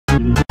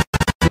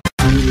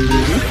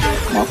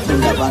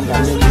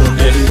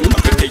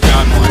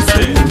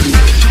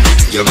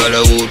Jagala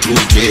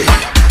wotude,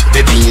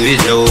 baby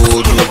nyiza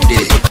wotude.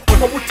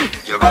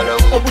 Jagala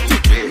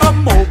wotude,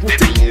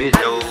 baby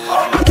nyiza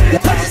wotude.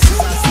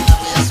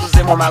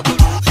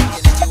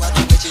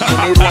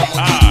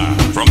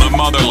 From the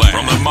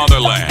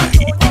motherland,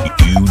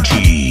 UG,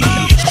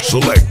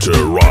 Selecta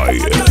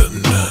Ryan.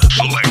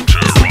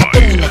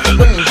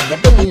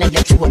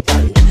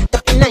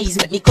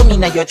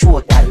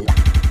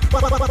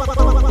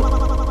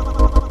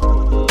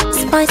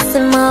 Spicy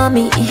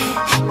mommy,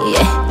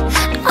 yeah.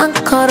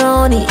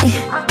 Ancoroni.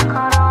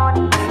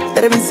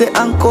 Let me say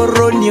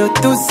Ancoroni,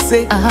 tu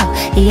say.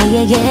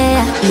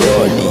 Yeah.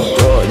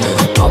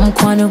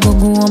 Omkwano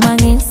gugu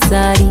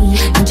omangensari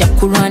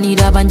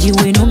njakulanira banji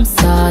weno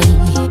msai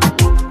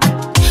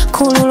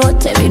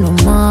kululote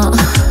binuma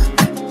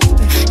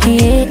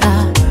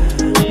yeah.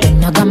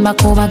 Nagamba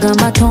ko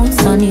bagamba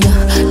tonsanira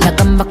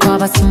nagamba ko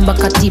abasumba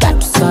kati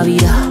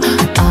batusabira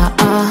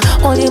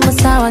oli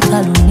musawa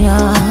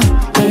talunya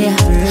yeah.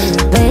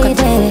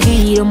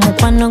 Baby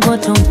mukwano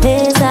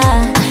gotompeza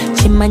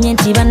chimanye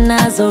nti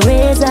banazo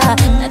reza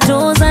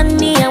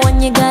natuzania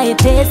wanyegaye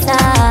pesa.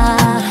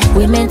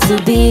 We meant to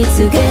be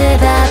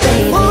together,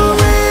 baby.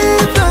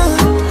 Forever,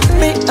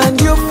 me and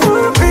you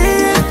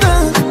forever.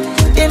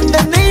 In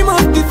the name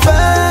of the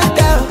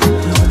Father,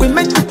 we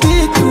meant to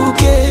be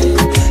together.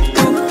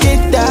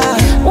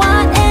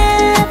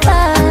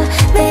 Whatever,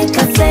 make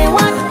us say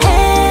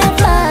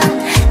whatever.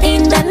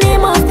 In the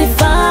name of the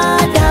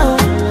Father,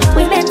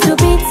 we meant to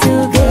be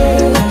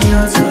together,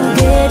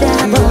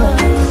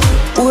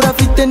 boy.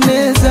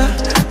 Urafiteneza,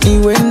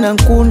 niwe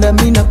nankunda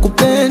mina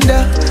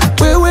kupenda.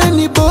 Wewe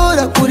ni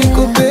bora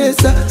kuliko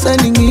pesa.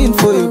 Signing in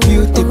for your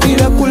beauty,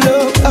 miracle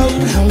out.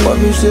 What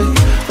you say?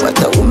 What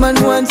a woman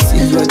wants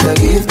is what I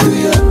give to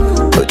you.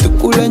 But to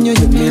cool on you,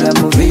 mira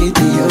my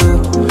video.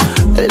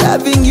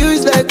 Loving you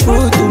is like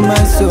fruit to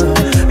my soul.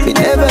 Me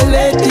never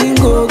letting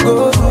go.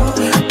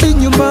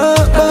 Binyuma,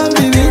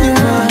 baby,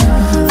 binyuma.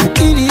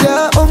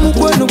 Fukirira,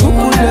 omukwano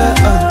gukula.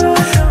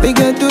 We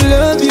got to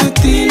love you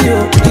till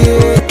your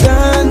day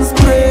can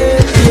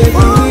spread.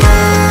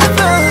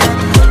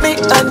 Me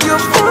and you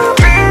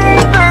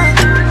forever.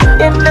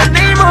 In the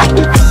name of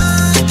the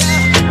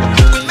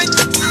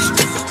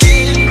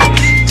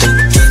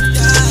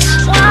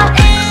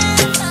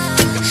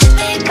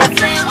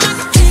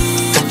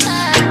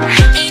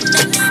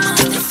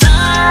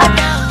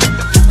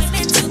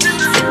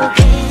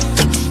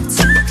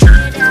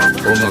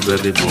Oh my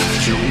baby boy,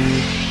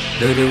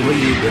 love the way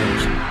you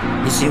dance.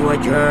 You see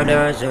what your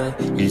does,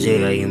 you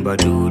say I am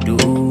do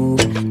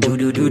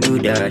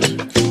that.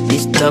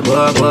 Mr.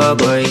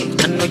 Boy,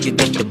 I know you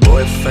got the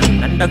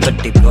boyfriend and I got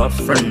the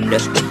girlfriend.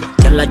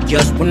 Girl, I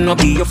just wanna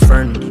be your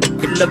friend.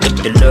 You love it,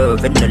 the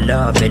love and the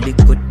love, very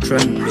good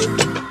trend.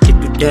 You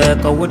do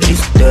take our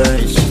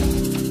distance.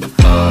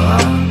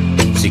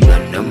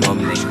 Sigana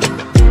mami,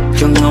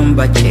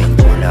 changamba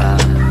chengola.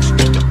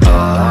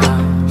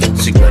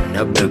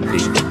 Sigana baby,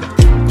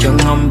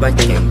 changamba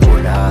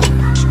chengola.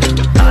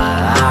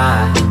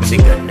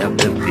 Sigana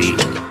baby,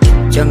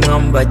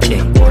 changamba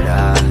chengola.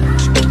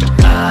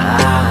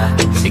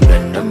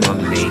 Sigana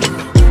mami,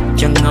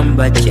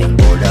 changamba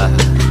chengola.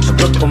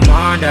 Go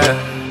commander,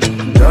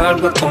 girl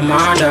go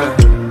commander.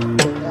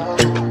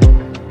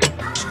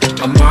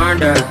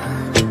 Commander,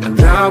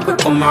 girl go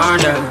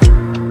commander.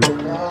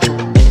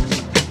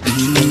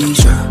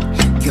 Easy,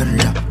 girl,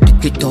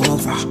 take it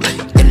over.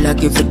 Girl,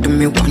 give it to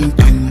me one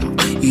time.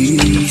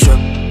 Easy,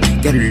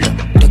 girl,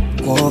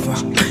 take over.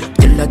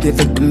 Girl, give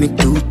it to me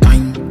 2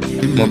 times.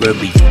 My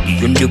baby,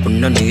 you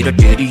gonna need a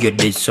daddy, you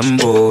did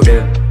somebody.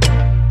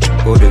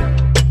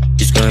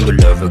 This kind of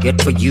love I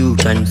get for you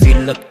can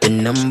feel like the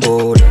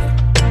number.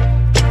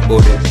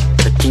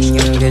 Touching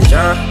your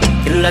desire,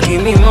 girl,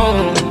 give me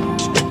more.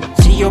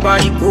 See your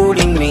body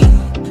pulling me.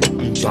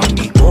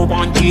 Johnny go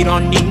on, get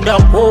on in the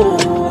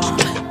pool.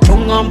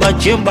 Chungamba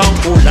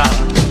chimbangula.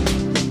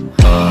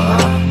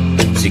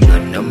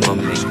 Sigana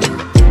mami,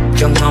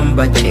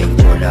 chungamba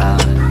chengola.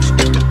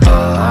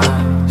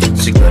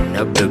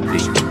 Sigana baby,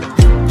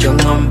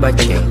 chungamba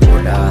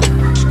chengola.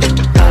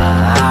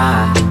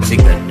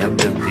 Sigana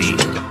baby,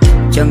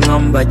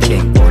 chungamba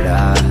chengola.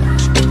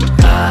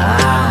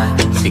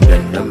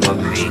 Sigana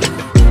mami,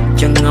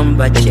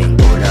 chungamba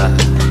chengola.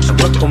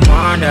 Go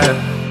commander,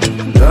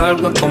 girl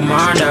go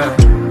commander.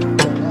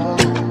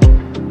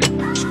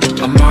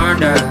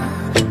 Commander,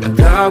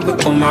 girl go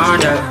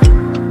commander.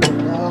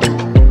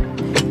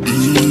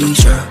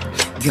 Easy,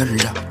 girl,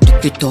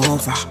 take it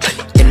over.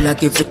 Girl,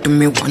 give it to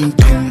me 1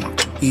 time.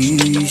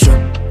 Easy,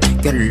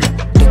 girl,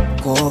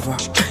 take over.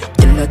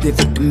 Girl, give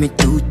it to me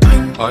 2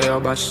 times. Oh yeah,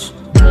 boss.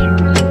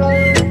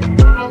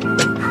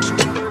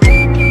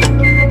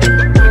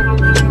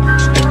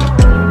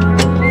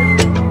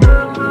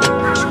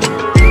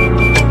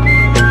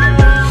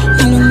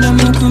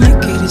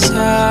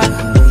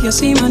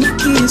 Yasima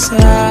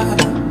nikisa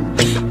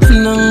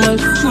Nangal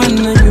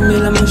wana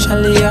nyumela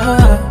mushalia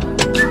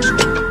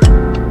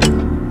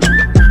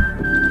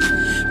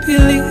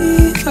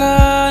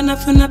Believer,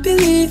 nafuna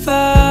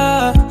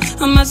believer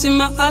I'm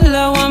Masima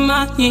Allah wa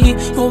mani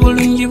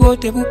obulungi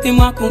bote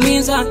bupimwa ku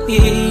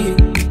mizani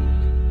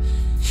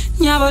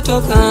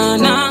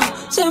Nyabotokana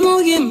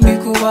semugimbi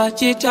kuba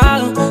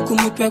chitalo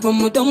kumutwe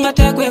kumutonga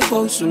tekwe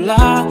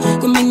kosula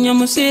kumenya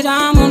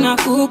musiramu na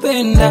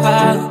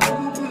kupenda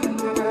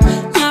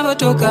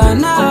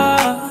Nyabotokana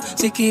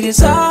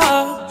sikiriza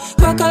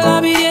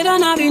kwakalabirira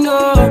na bino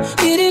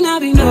biri na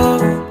bino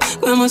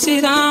kwe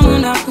musiramu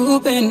na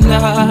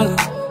kupenda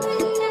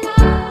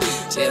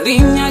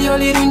Selinya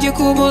yolirunji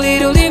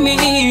kubulira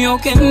ulimi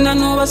Okenda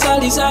no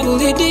basalisa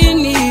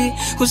bulidini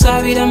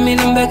Kusabira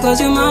milimbe cause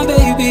you my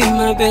baby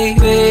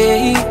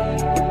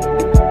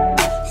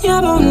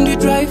Yabondi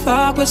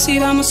driver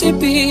kwesiba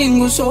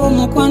musipingu So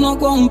mukwano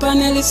kwa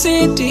umpaneli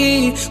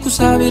city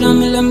Kusabira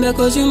milimbe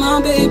cause you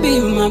my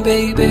baby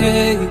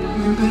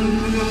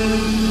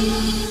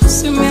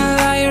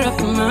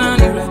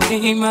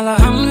Bismillahirrahmanirrahim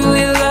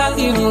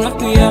Alhamdulillahi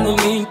Rabbil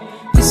alamin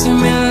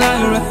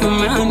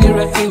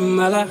Bismillahirrahmanirrahim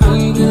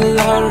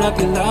Alhamdulillah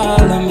Rabbil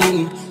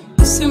alamin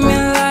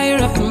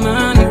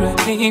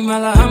Bismillahirrahmanirrahim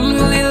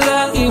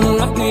Alhamdulillah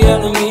Rabbil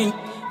alamin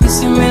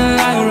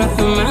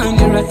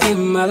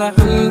Bismillahirrahmanirrahim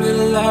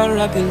Alhamdulillah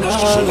Rabbil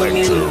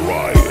alamin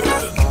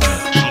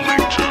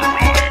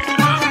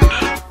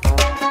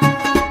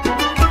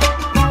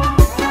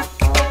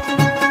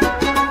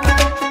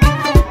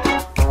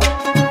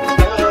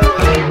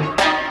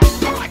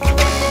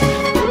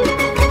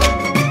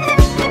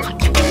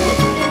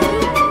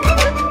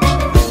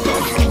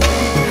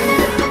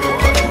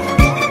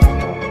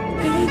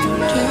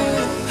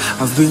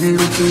I've been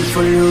looking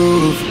for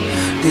love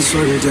this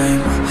whole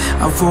time.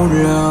 I found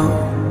love,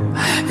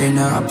 and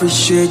I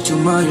appreciate you,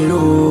 my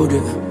Lord.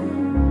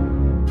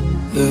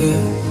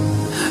 Yeah,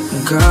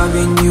 I'm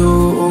carving you,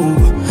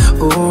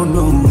 oh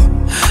no.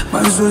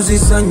 Manzuzi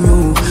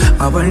sanyu,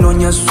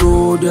 abalonya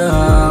soda.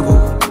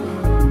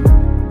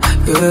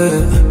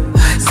 Yeah,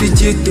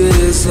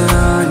 sichiteresa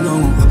no,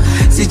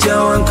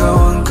 sichawanka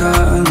wanka,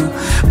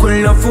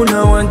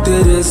 kulafuna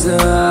wanteresa.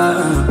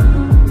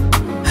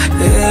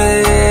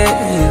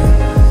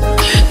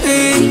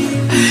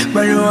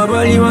 Balo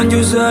abali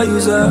wanjuza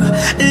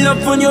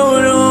love on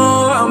your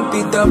own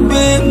ampita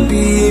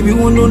baby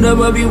biwundo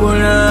babi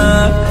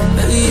wala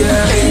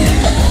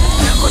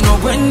ono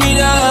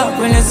kwenira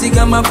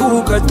kwenasiga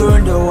makuka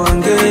tonda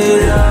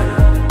wangera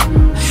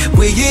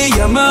weye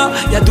yama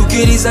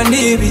yatukiriza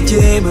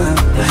nebijema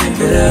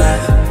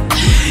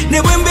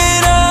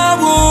nebwembera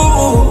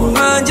bo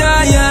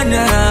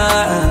anjayana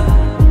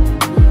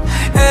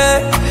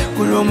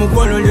kulo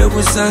mukwalo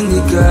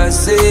lyekusangika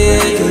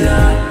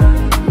sekera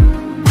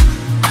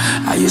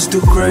I used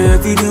to cry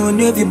every day when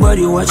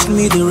everybody watched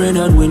me. The rain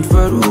had went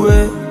far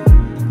away,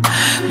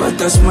 but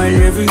I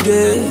smile every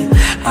day.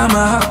 I'm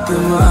a happy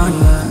man.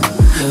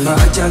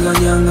 Bachaga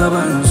nyanga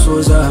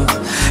bansoza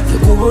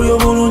Fekubo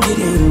yobulu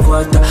njiri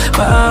nkwata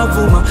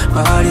Bavuma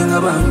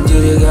bahalinga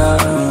banjerega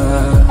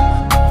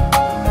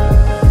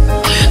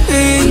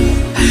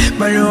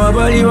Bano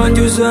abali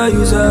banjuza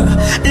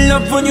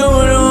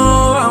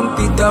Laponyolo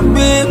ampita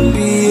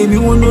baby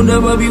Miwondo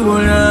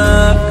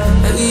ndababiwona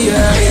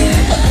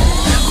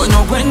Kono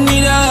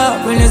kwenira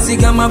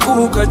Kwenesiga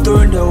makuka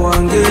tonda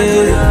wange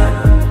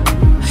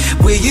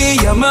Weye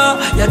yama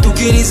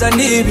yatukiriza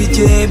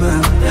nebijema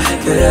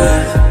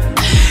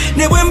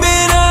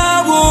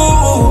Nebwembera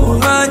wo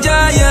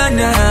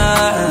manjayana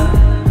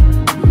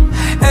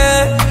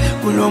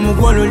Kulo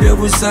mukwalo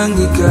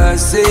lyekusangika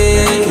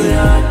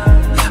sekera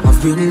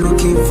I've been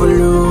looking for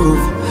love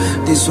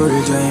this whole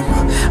time.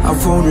 I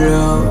found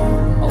love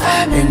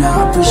and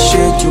I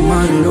appreciate you,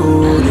 my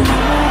Lord.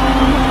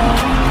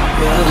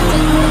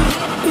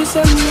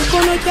 Isa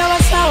mikono chawa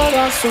sawa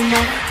basoma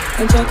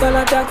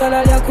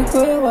Nchakala ya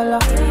kukwewala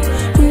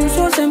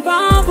Kuso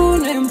sempavu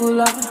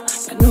nembula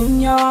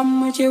Nunya wa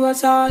mweche wa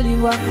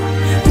saliwa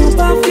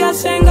Mupafya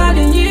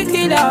sengali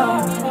njikida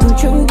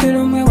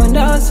Mchukilo mwe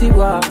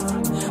wandasiwa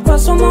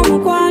Wasoma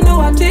mkwano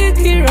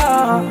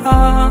watikira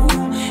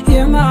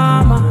Yeah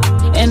mama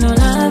Eno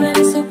love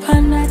is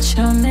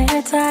supernatural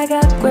Netaga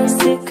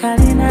kwesi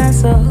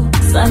kalinazo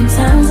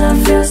Sometimes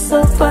I feel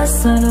so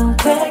personal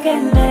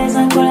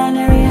Kwegendeza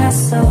culinary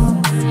hustle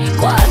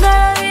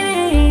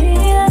Kwagari,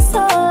 that's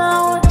all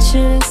I want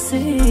you to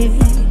see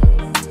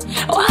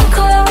One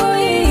color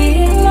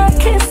we, my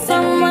kiss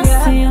and my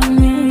see on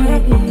me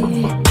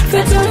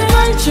Fit on the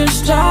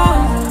Manchester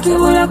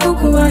Tuwala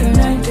kukuwa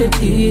united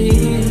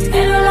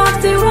And I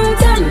love the one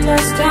to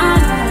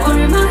understand Or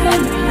in my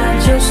head, not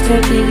just to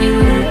be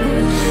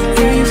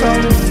He's on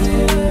me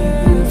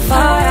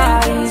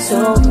Fire is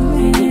on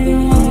me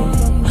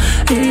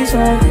He's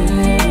on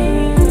me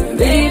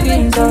Baby,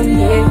 don't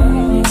let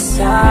me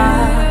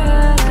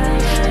inside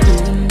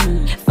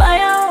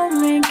Fire on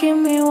me, give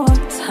me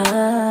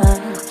water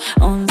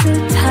On the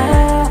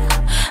top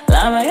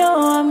Lama, yo,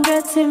 I'm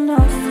getting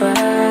off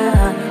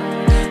fire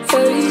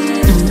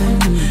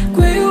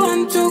Kwe you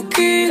want to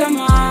kill a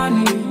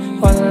man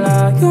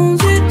Walla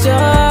yunzita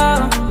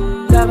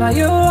Lama,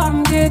 yo,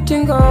 I'm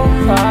getting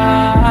over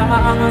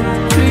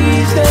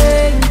Please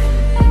say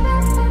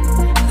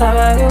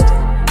Lama, yo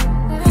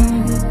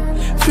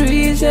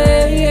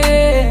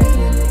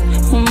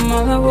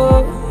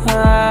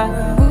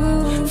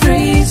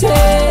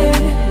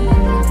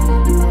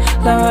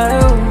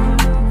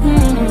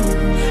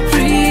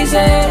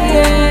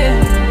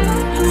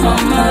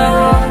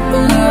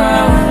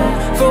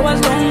as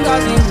long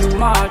as you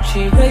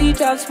marchy.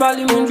 Haters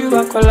parliament you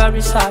a color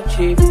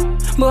Versace.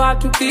 But I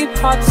had to keep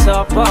hot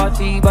so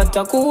party. But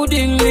I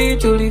couldn't wait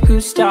till it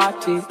could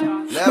start it.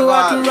 You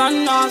had to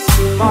run us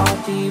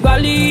party.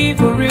 Bali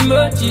for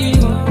emoji.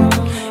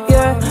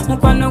 Yeah,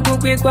 mupano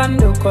kukwe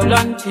kwando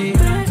kolanchi.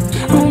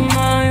 Oh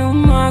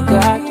my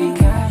God.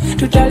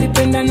 To Charlie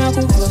Penda na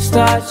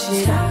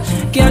kupostachi.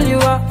 Girl, you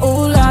are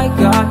all I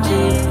got.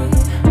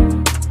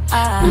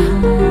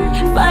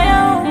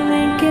 Fire,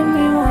 give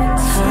me one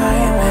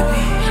time,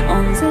 baby.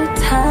 On the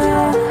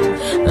top,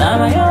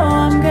 Lama, yo,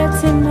 I'm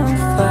getting on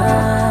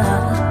fire.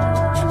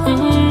 You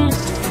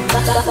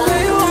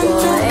want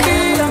to be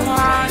a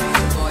man,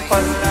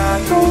 but I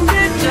don't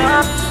get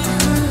up.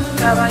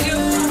 Lama, you.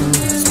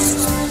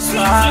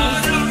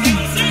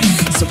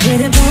 So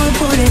pretty boy,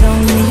 put it on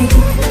me.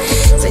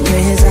 Send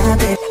your hands up,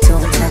 baby,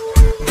 don't tap.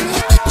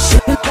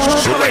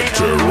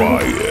 Selecta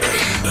Riot.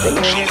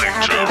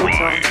 Selecta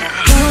Riot.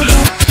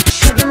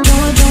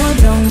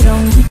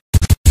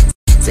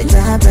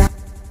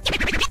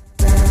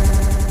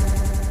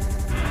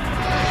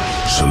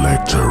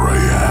 Selecta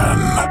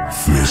Ryan,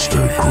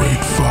 Mr.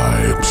 Great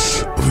Vibes,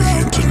 the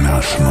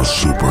international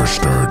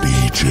superstar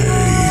DJ.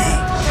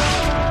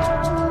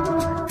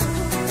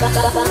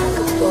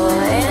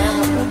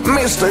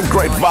 Mr.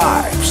 Great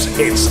Vibes,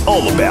 it's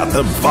all about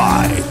the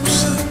vibes.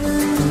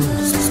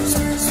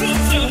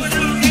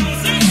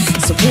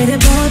 So pretty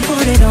boy,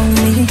 put it on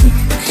me.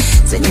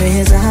 Send your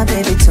hands up,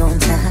 baby, don't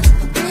tap.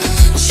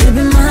 Should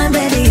be mine,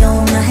 baby,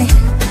 all night.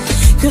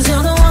 Cause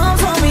you're the one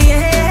for me,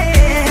 yeah.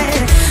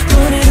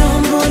 Put it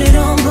on, put it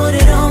on, put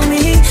it on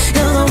me.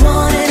 You're the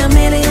one in a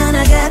million,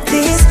 I got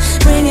this.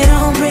 Bring it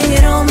on, bring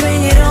it on,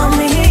 bring it on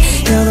me.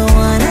 You're the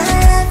one I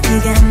love, you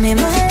got me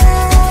my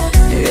love.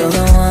 You're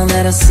the one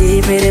that I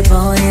see, pretty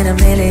boy in a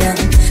million.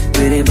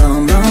 Pretty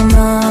bum bum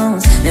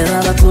bums.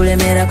 Never cool and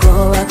made a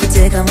call, I could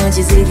take a much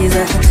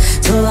easier.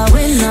 So I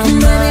win on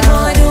baby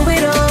boy, do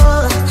it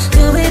all.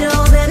 Do it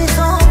all, baby,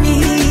 for me.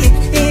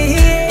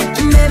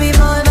 Baby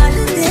boy,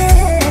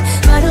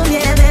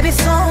 yeah, baby,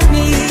 for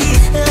me.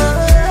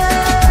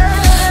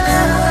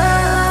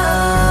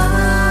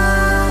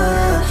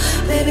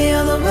 Baby,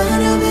 you're the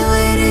one I've been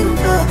waiting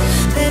for.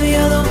 Baby,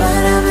 you're the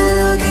one I've been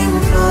looking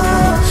for.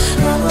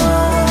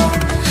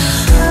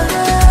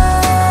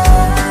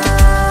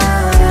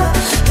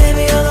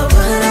 Baby, you're the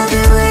one I've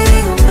been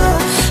waiting for.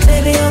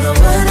 Baby, you're the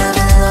one I've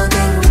been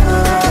looking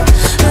for.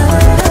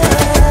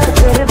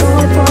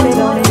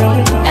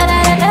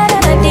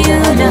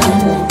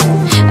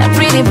 A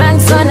pretty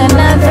banks on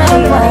another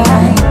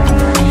one.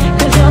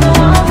 Cause you're the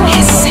one for me.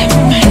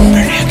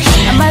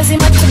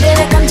 Amazima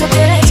tudele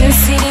kamtokele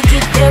jinsiri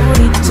kite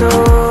burito.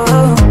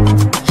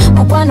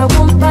 Mukwano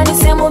kumpani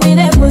semu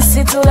bile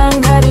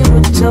busitulangari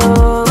buto.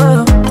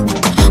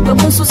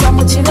 Bwemunsusa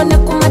muchilo ne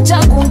kumacha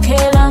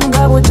kunkela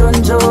nga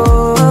butonjo.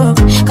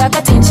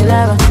 Kakati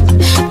nchilaba,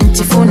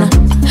 nchifuna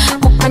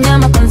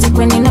mukanyama kanzi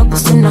kweni no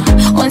kusuna.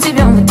 Onzi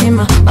vya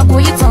mutima,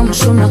 bakuyita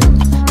umushuna.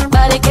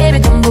 Baleke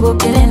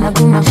bitumbuukire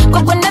naguma.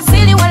 Koko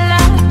nasiri wala,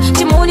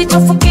 chimuli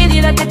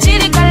tofukirira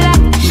kachiri kala.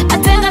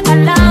 Atenga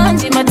kala,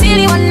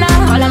 njimatiri wana.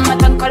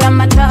 Kola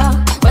mata,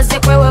 wase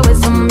kwewe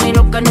weze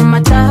mumiruka no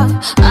mata.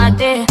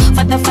 Ade,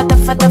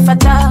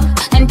 fata.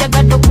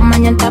 Entega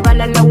dokumanya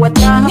ntabala la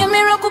wata.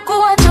 Nyamira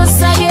kukuwa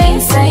josa ye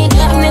inside.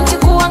 Nenti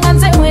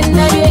kuwanganze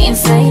wenda ye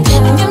inside.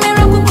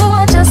 Nyamira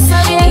kukuwa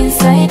josa ye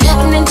inside.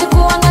 Nenti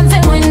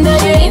kuwanganze wenda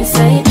ye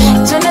inside.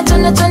 Chona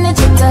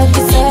cheta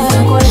kisa.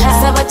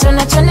 Saba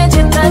chona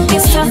cheta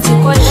kisa.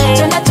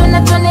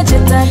 Chona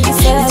cheta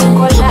kisa.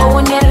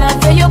 Uonela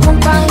veyo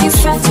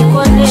kumpangisa.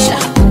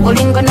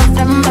 Olinga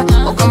November,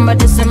 Okamba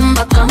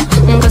December kam.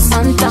 Unga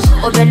Santa,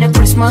 Obele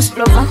Christmas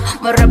lover.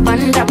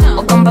 Marabanda,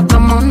 Okamba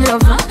come on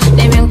lover.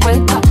 Neven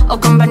kweka,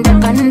 Okamba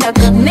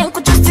ndakandaga.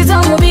 Nenku justiza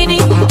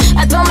mubidi.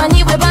 Atoma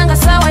niwe banga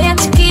sawa ya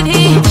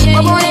chikidi.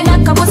 Wabone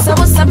nakabusa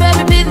busa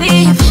baby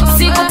bidi.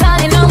 Siku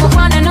tani no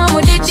mwana no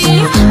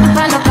mudidi.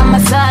 Mpano kama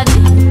sadi,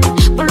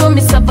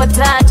 bulumi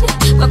sabotage.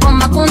 Kwa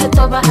koma kunde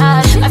toba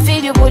haji. I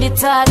feel you booty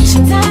touch.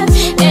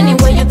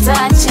 Anywhere you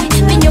touch it.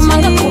 Ninyo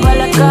manga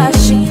kubala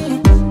kashi.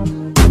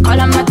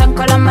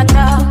 Kola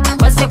mata,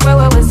 wase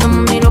kwewe weze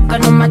mumiruka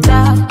no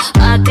mata.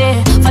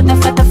 Ade,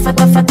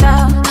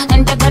 fata.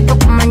 Entega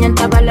dokumanya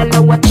ntabala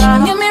la wata.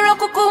 Nyamira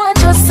kukuwa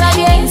josa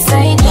ye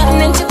inside.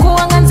 Nenti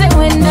kuwanganze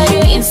wenda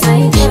ye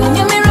inside.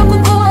 Nyamira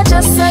kukuwa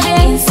josa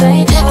ye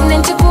inside.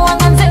 Nenti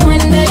kuwanganze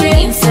wenda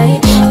ye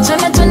inside.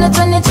 Chona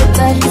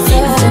cheta kisa.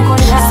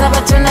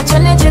 Saba chona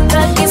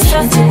cheta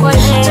kisa.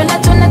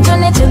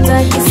 Chona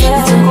cheta kisa.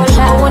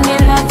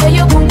 Uonela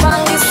veyo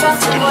kumpangisa.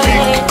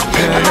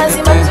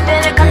 Amazima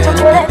tudele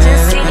kamtokele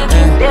jinsiri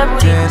kite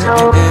burito.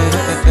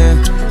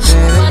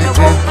 Mukwano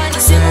kumpani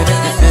semu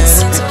bile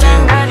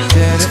busitulangari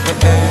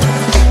buto.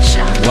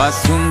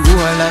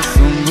 Wasunguala,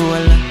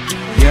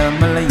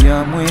 yamala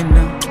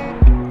mwena.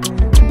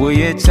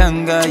 Boye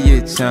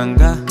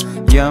changa,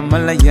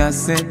 yamala ya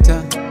senta.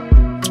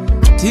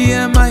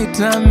 Tia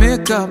maita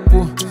makeup,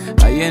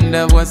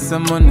 ayenda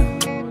wasamona.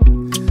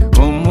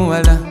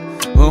 Omuwala.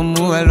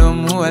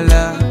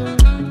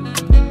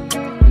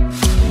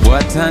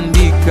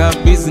 Watandika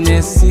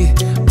business,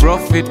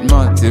 profit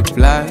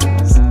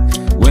multiplies.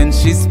 When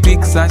she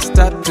speaks, I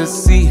start to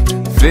see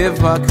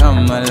favor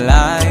come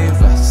alive.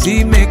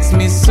 She makes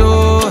me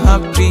so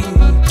happy.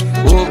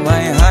 Oh,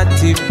 my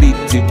hearty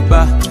beaty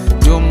ba.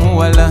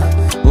 Jomuala,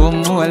 oh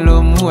muala,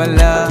 oh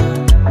muala.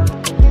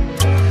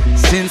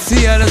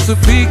 Sincere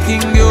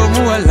speaking, yo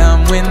muala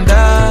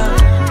mwenda.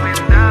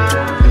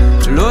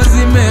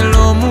 Lozi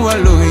melo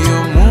mualo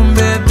yo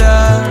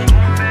mumbeda.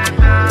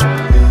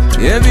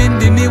 Even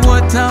dini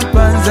what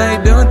happens, I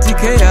don't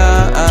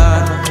care.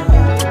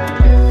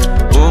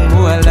 Oh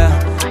muala,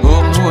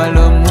 oh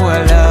muala, oh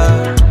muala.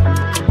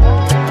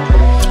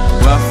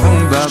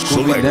 Wafunga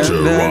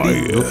kubidandali,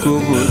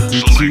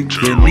 okoboti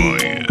chikeni.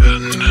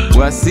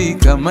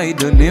 Wasika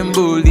maido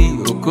nemboli,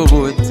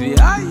 okoboti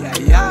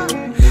ayaya.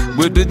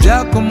 Bwedu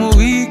jako mu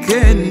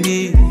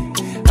weekendi,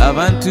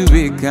 abantu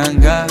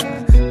bekanga.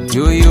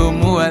 Joyo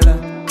muala,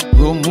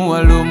 oh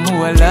muala, oh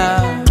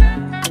muala.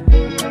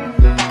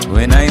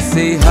 When I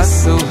say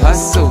hustle,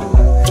 hustle,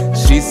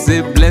 she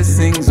say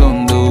blessings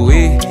on the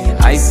way.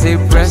 I say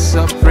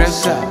pressure,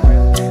 pressure.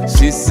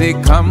 She say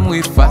come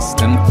we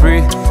fast and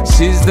pray.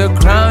 She's the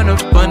crown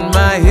upon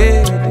my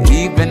head.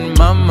 Even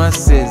mama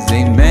says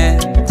amen.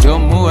 Jo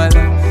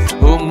muala,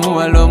 oh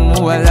muala, oh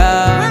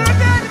muala.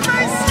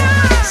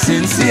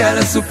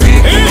 Sincere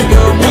speaking,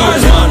 yo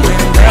muala.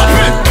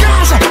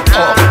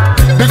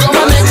 Become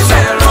a next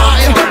fire.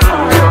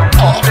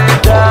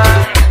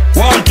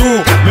 1,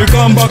 2, me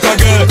come back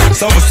again.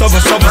 Sabu,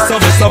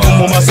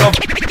 mama sabu.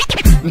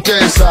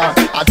 Ntesa,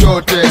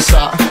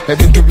 atotesa,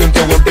 ebintu byonke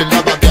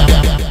wobelaba bya.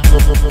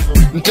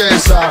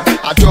 Ntesa,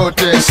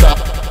 atotesa,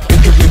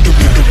 bintu.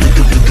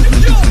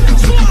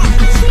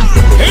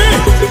 Hey,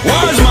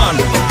 wise man,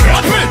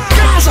 drop it.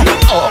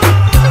 Oh,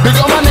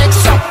 become a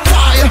next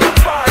fire.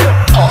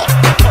 Oh.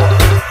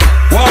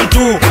 1,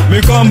 2,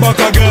 me come back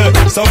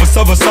again. Sabu,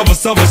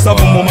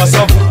 mama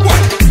sabu.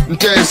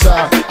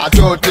 Ntesa,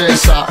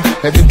 atotesa,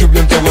 ebintu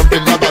byonke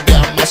wobelaba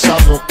bya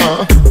masabu.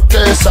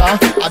 Ntesa,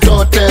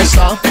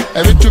 atotesa,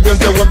 ebintu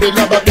byonke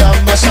wobelaba bya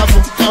masabu.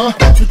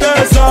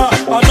 Ntesa,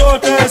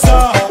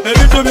 atotesa,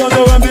 ebintu byonke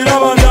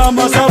wobelaba bya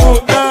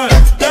masabu.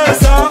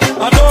 Ntesa,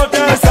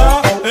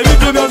 atotesa,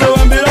 ebintu byonke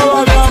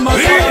wobelaba bya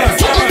masabu.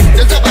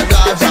 Ntesa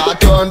badaza,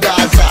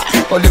 atondaza,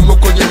 oli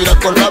mukunyibira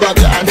kolaba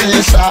bya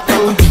ntesa.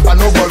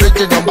 Ano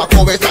boreke nomba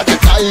kowe sate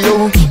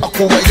kayo,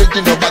 akuwa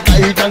yeji nomba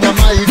kaita na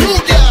maidu.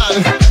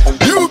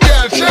 You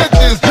girl, check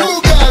this,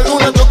 you girl,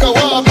 unatoka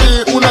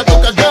wapi,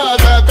 unatoka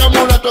Gaza,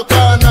 kama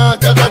unatokana,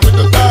 Gaza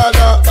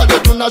kutokana, bado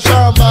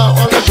tunashamba,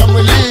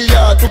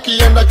 wanashambulia,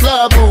 tukienda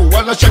klabu,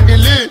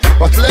 wanashangilia,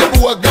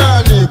 waslebu wa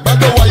gani,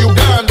 bado wa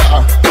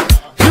Uganda.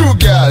 You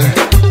girl,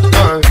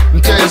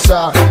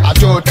 Ntesa,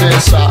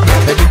 atotesa,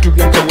 ebitu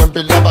byonke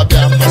wembelaba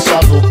bya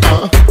masabu.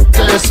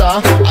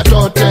 Ntesa,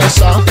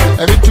 atotesa,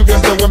 ebitu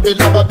byonke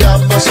wembelaba bya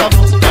masabu.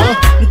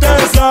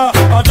 Ntesa,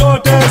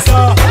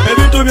 atotesa,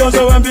 ebitu byonke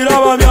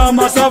wembelaba bya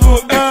masabu.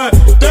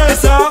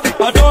 Ntesa,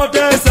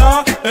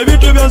 atotesa,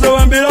 ebitu byonke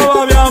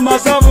wembelaba bya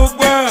masabu.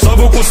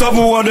 Sabu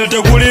kusabu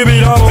wadete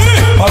kulibirawo,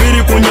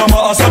 abiri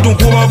kunyama asatu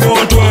nkuba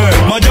gontwe.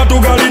 Majatu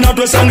galina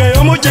twesange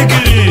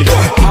yomuchikiri.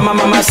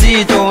 Mama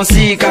sito,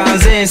 sika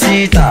nze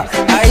nsita.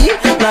 Ai,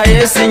 na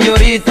ye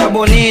señorita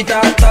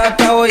bonita.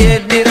 Tata oye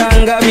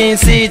diranga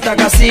minsita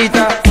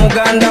kasita.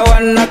 Muganda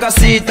wana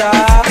kasita.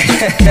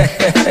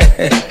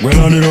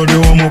 Gwena nirodi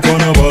wa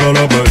mukwana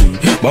balala bali.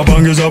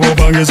 Babangiza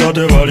bobangiza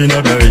te bali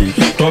na dai.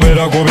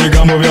 Tobera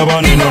kubigambo bya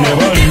banino ne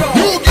bali.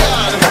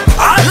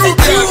 You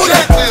girl,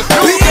 check this,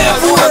 you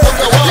girl,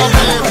 unatoka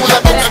wapi,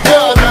 unatoka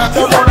Gaza,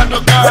 kama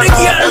unatokana. But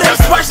again,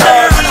 let's watch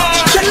that.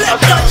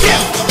 Selecta,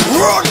 yeah,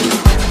 run.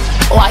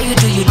 Why you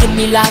do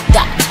me like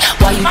that?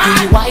 Why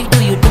do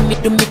you do me,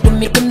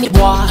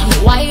 boy?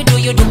 Why do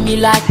you do me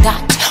like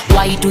that?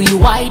 Why do you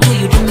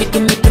do me,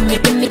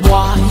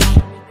 boy?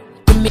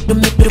 Do me, boy.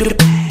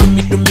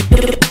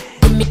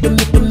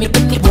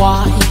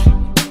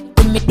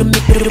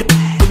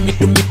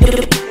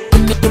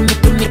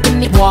 Do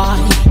me, boy.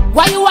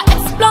 Why you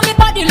explode me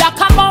body like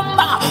a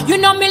bomba? You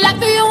know me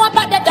like you are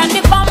better than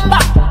the bomba.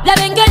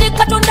 Lavengeli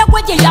katunda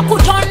kweje ya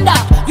kutonda.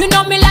 You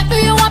know me like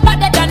you are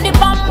better than the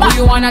bomba.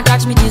 You wanna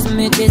touch me,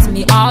 kiss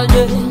me all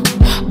day.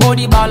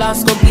 Body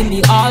balance, go give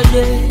me all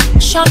day.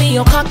 Show me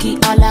your cocky,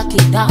 I like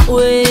it that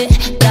way,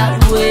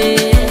 that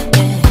way.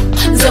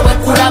 Zewe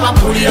kuraba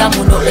pulira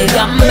muno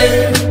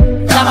egambe.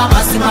 Taba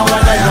masima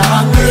wala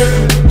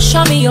yamange.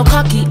 Show me your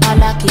cocky, I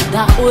like it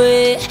that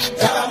way.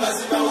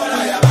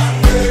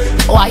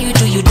 Why you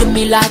do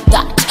me like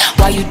that?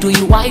 Why do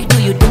you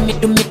do me,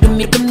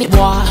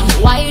 boy?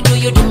 Why do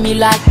you do me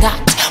like that?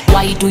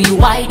 Why do you do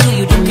me, boy?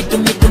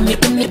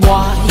 Do me,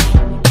 boy.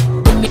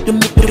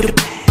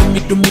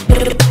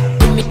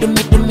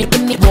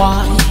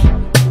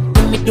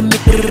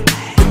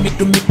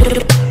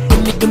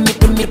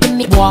 Do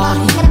me, boy.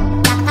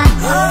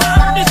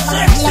 The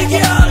sexy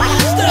girl,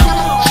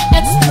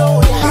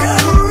 Explode.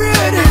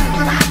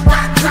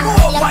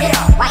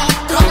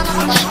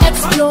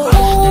 Explode.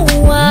 Oh,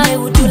 why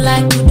would you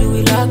like to do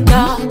it like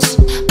that?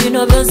 You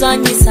know those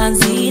on your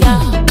sanzira.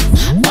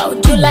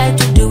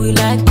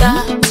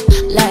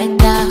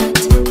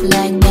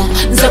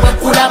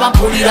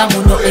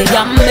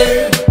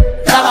 yambe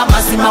Lava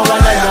mazima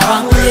wala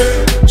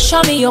yawange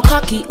Show me your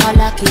cocky, I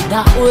like it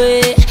that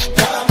way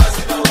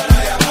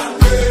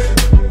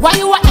Why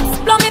you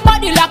explore me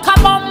body like a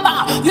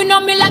bomba? You know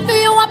me like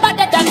you are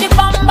better than the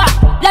bomba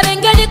Let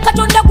me get it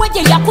katunda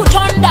kweje ya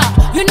kutonda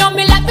You know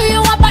me like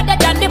you are better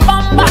than the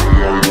bomba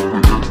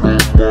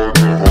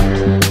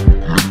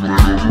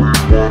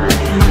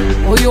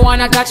Oh, you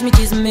wanna touch me,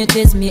 tease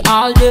me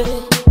all day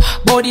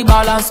Body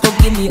balance, go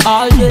give me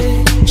all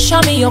day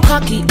Show me your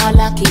cocky, I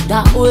like it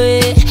that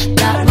way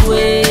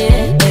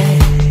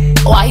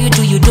Why you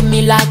do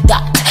me like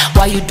that?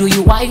 Why you do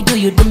me, why?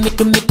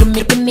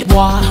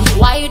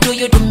 Why you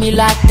do me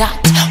like that?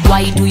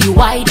 Why do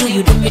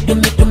you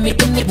do me,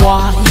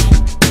 why?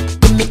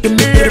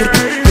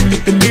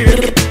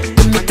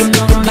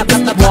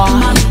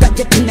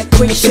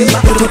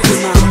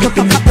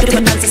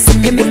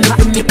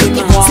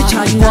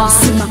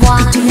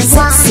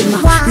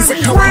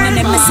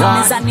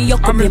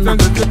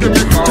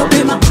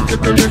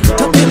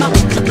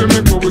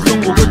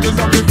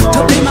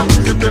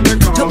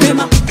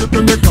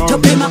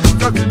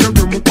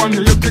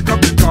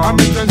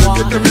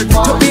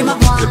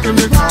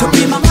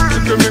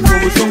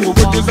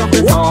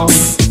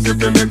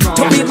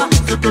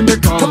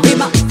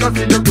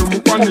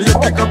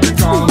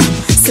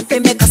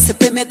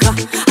 Sepemeka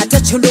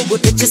atachulugu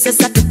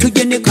techisesa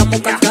tutujenika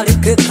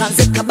mukatalekeka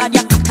nze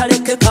kabadya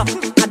katalekeka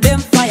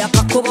kademfaya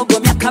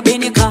kakobogomya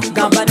kabinika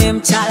gamba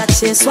nemchala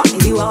cheswa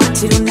iliwa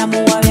watiruna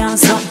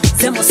muwabyansa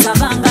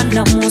zemusabanga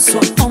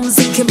namuswa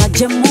omuziki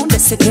majemu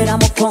ndesekera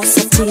mu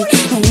konsati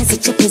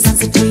eyezicekeza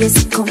nzituye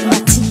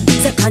zikomati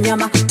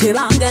zekanyama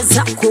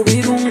tebangeza ku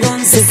birungo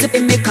nze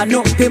zipimika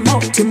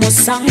nopimo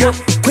timusango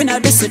Queen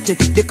of the city,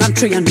 the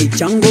country and the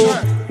jungle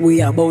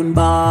We are born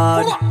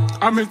bad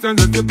I'm in the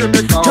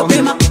Topima,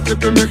 Topima,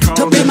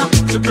 Topima,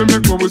 Topima,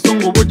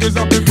 Busungu, which is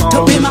a people.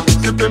 Topima,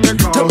 Topima,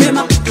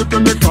 Topima,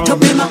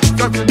 Topima,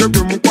 that's the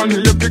Gumupani,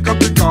 you pick up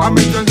the car. I'm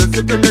in the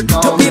Topima,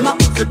 Topima,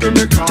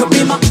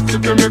 Topima,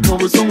 Topima,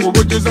 Busungu,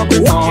 which is a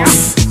people.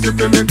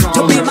 Topima,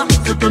 Topima,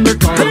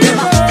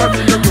 that's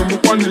the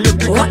Gumupani, you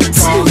pick up the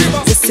car.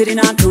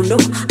 Sirina Tundo,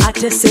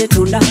 Atese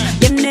Tunda,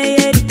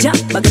 Yeneja,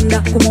 Baganda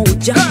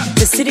Kumuja,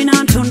 the Sirina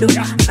Tundo,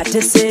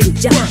 Atese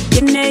Rija,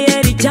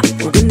 Yeneja,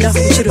 Baganda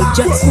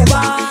Chiruja,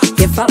 Kuba,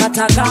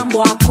 Gefabata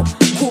Gambwako,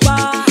 Kuba,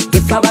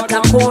 Gefabata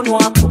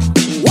Konwako.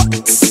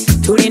 What?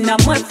 Tulina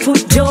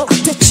Mwefujo,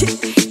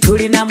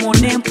 Tulina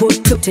Monempo,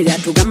 Teya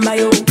to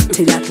Gambayo,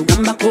 Teya to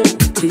Gambako,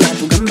 Teya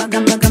to Gamba,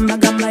 Teya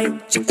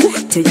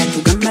to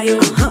Gambayo,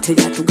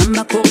 Teya to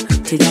Gambako,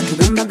 Teya to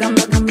Gamba.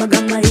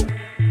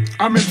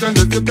 I'm in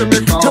the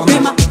Topima,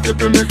 Topima,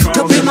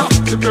 Topima,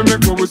 Topima,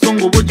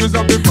 Busungu, which is a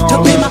people.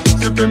 Topima,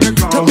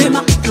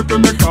 Topima,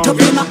 Topima,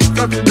 Topima,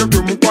 that's the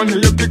Gumupani,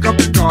 you pick up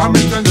the car. I'm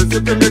in the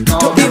Topima,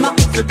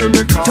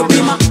 Topima,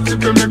 Topima,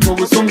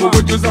 Busungu,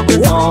 which is a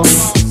people.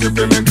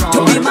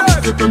 Topima,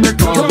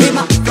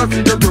 Topima, that's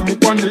the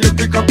Gumupani, you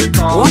pick up the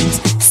car. What?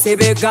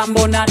 Sebe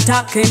Gambo na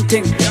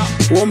takenting,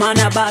 woman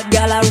a bad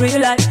gal a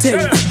real thing.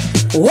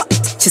 What?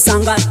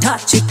 Chisanga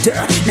touch it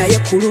na ye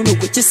kulunu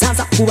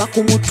kuchisanza kuba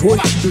kumutwe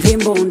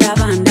mvimbo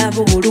ndaba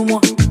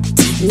olumo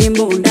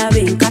nyimbo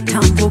ndabe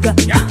nkatambuga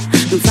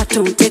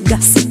mfato ntega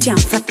sitya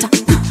mfata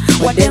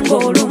wadengo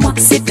olumo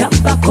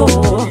sitabako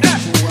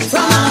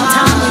from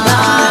time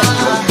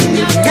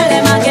we tell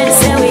them again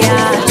say we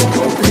are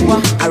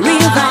a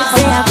real vibe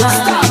they are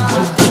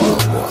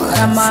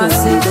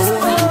kamazi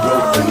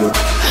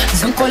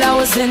zinkola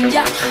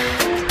ozenja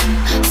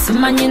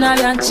simanyina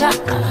byancha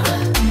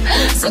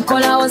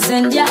Sinkola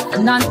ozendia,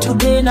 none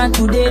today, none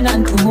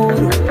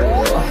tomorrow.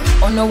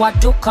 Ono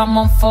watuka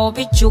mumfo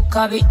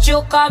bichuka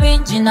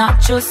binjina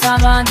chusa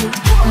banji.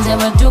 Nze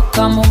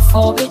watuka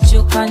mumfo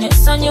bichuka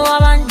nesonyi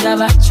wabanja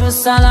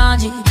bachusa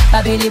lanji.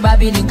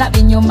 Babili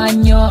ngabinyuma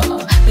nyo,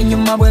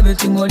 binyuma bwebe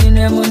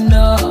tingoline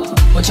muno.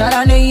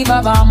 Ochara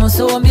neiba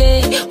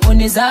bamusombe,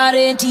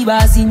 onezare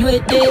ntibazi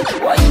nywede.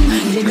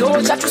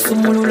 Ebyocha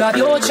tusumulula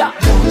byocha,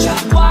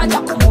 waja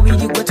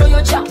kumubiri gwe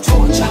toyocha.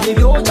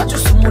 Ebyocha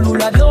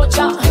tusumulula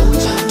byocha,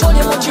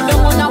 tole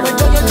mukidomo nawe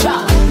toyocha.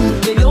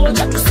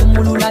 Ebyocha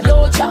tusumulula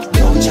byocha,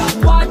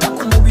 waja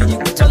kumubiri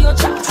gwe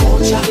toyocha.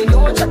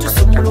 Ebyocha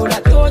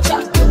tusumulula byocha.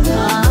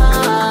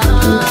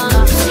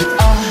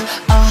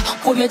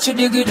 Kubye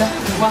chidigida,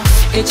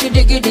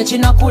 echidigida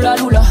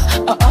chinakulalula.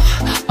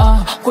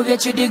 Kubye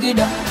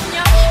chidigida,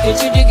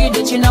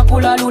 echidigida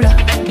chinakulalula.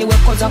 Niwe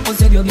koza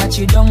byo bya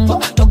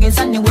chidongo,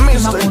 togeza niwe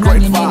kema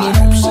kunanye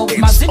n'ebirungo.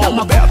 Mazina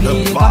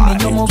makupire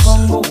gamenyo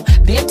mugongo.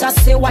 Better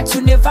say what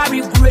you never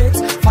regret.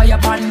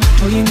 Fireburn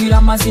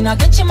toyingira mazina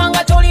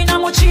g'ekimanga tolina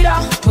muchira.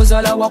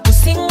 Tozala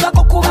wakusinga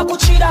kukuba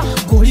kuchira.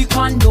 Goli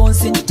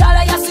kandonze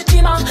nitala ya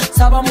sitima.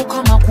 Saba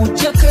mukama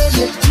kujeke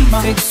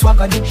yetima. Fake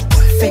swagger de,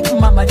 fake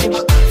mama de,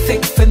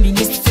 fake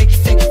feminist,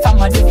 fake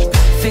fama de,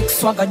 fake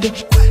swagger de,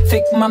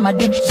 fake mama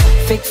de,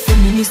 fake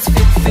feminist,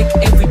 fake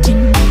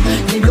everything.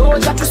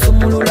 Ebyocha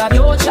tusumulula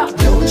byocha,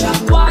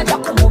 waja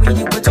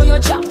kumubiri gwe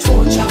toyocha.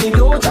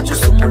 Ebyocha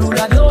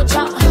tusumulula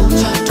byocha,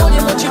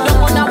 toli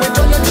mukidomo nawe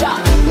toyocha.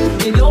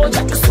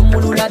 Ebyocha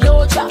tusumulula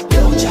byocha,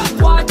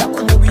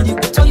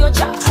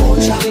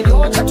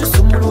 ebyoja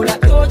tusumulula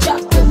byoja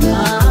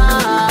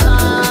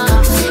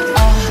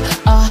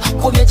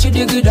kubye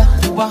kidigida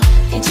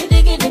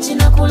ekidigida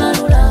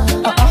kinakulalula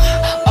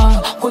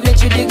kubye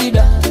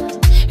kidigida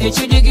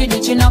ekidigidi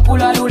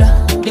kinakulalula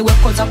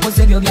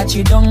newekkozakoze ebyo bya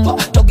kidongo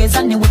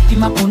togeza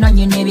newepima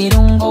kunanye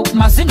n'ebirungo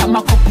mazina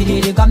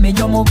makopirere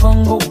gamejo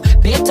mugongo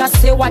better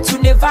say what you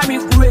never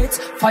regret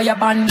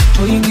fireban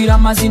toyingira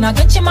mazina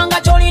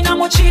g'ekimanga kyolina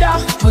mukira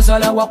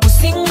tozala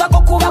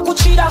wakusingako kuba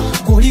kukira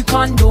goli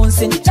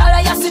kandonse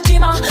njitala ya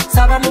sitima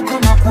saba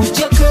mukoma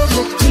kujeko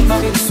mutima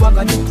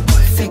swagger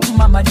fake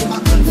mama dem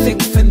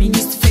fake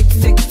feminist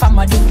fake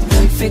fama dem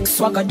fake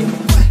swagger dem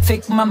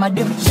fake mama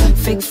dem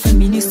fake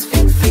feminist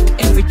fake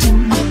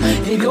everything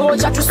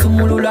ebyoja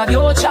tusumulula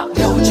byoja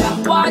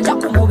waja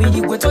ku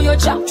mubiri gwe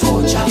toyoja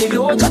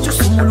ebyoja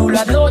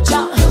tusumulula byoja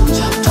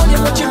tone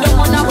mu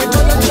kidomo nawe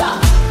toyoja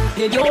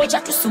ebyoja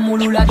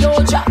tusumulula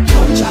byoja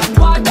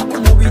waja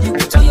ku mubiri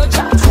gwe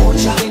toyoja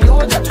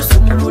ebyoja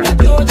tusumulula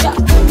byoja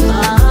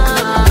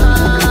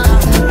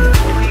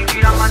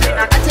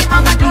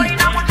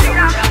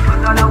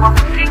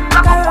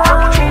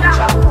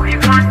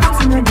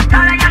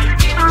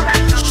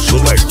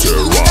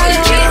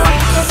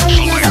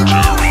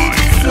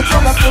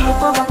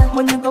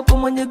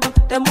Monigo,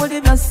 them only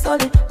been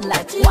solid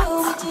like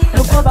what?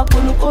 Look over,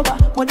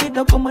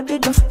 monido,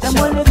 them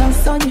only been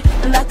solid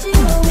like you.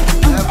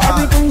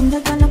 Every time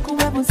they're gonna go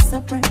ever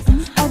separate.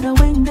 Other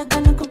way they're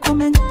gonna go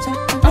come and check.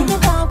 I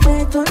can't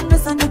wait to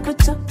understand the good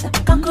chapter.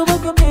 Can't go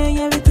back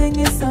me, everything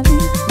is solid.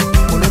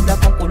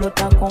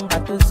 Kulota konga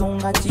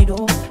tuzunga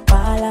chiro.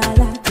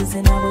 Palala,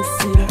 tizena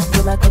bosiro.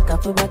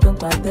 Fuba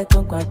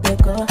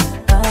konkwateko.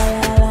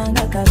 Palala,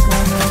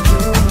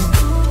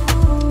 ngakakono.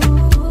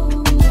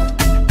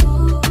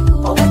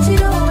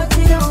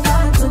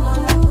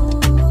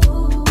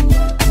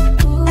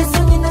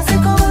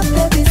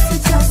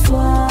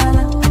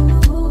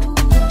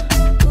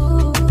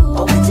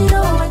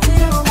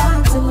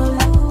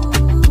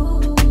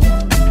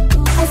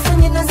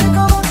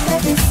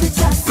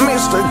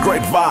 Mr.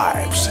 Great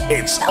Vibes,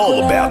 it's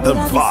all about the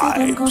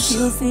vibes.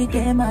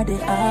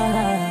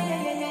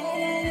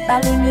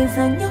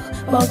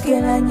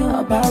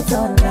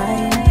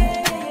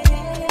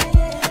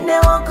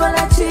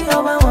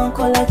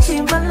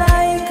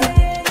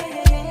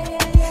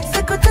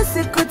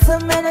 Sikuta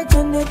mena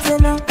jone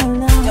tena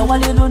ala. Ya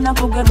wale luna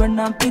kuga run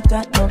and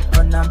pita,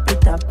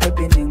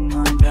 pepe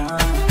ningonda.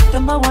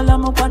 Tamba wala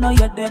mupano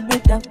ya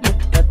demita,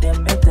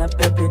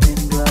 pepe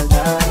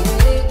ningonda.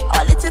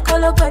 Oli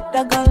chikolo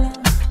kweta gala,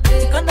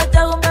 chikondo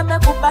cha umeme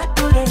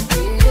kupatule.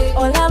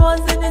 Ola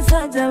bozi ni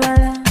sanja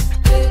wala,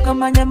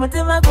 komanya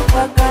mutima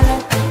kupakala.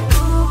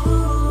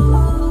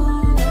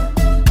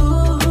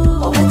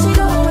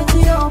 Owechiro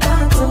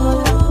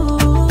batumula.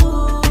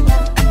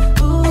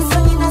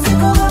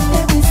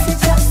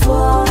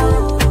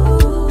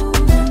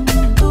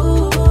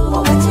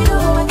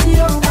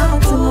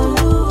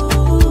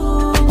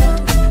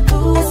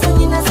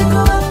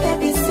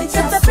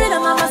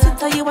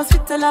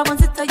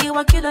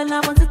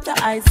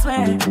 I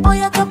swear. Oh,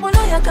 yaka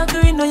polo, yaka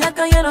green, oh,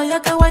 yaka yellow,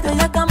 yaka white, oh,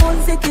 yaka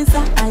music is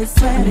I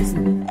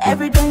swear.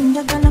 Every day,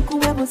 yaka naku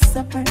webo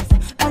separate.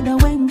 Other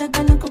way,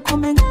 yaka naku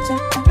comment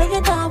check. Make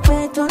it that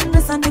way, don't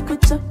understand the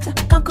good chapter.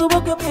 Kanku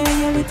woko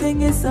pay,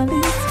 everything is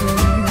solid.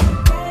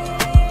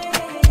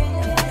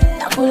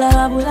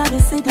 Nakula, they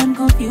sit and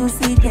confuse,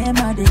 see them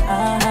at the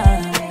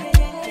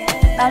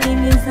eye. Ali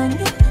music,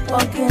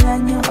 okay, I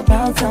knew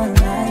about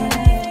online.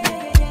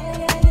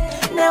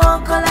 They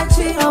won't call a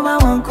chi, oh, I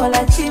won't call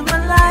a chi,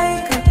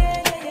 malaika.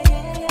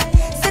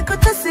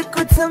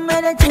 Sikuta,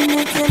 mena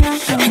jene tena.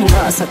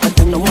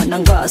 Ngasakata, no mwana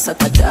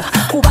ngasakata.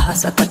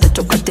 Kubasakata,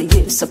 chokate,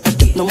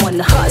 yesakata. No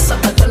mwana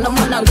hasakata, no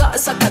mwana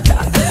ngasakata.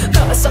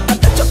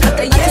 Ngasakata,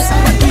 chokate,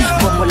 yesakata.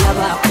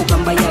 Bomolaba,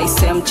 kugamba ya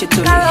isem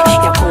chituli.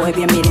 Yako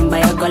ebya mirimba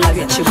ya gala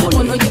vya chibuli.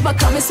 Ono yiba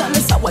kamisa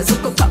misa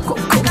wazuko kako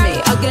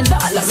kume. Agenda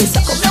ala misa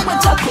kumewa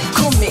jako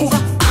kume.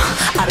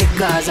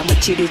 Aregaza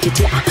mchiri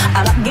chitia.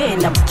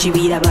 Abagenda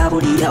mchibira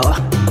babulirawa.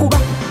 Kuba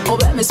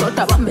oba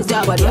emisota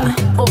bamejabalya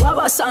oba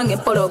basange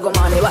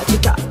empologomane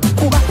bakita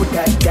kuba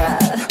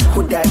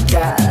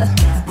hudada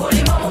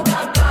mulimo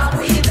mugagga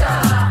buyita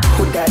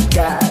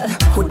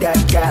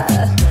hudada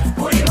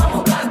mulimo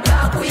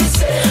mugagga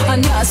buyise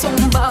ani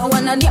asomba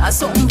wanani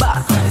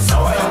asomba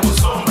sawa ya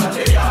kusomba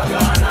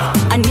teyagana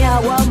ani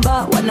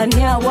awamba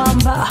wanani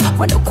awamba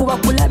wanakuba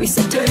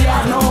kulabisa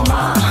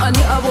teyanoma ani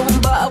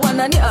abomba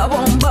wanani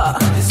abomba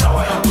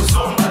sawa ya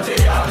kusomba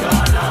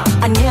teyagana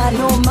ani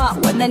anoma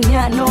wanani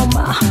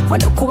anoma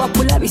wanakuba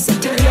kulabisa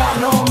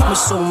teyanoma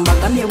musomba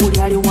gamye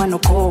buli ali wano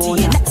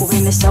kona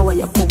kubene sawa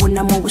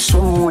yakubuna mu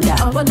busonda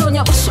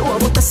abandonya busowa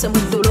bukase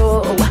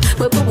mudulowa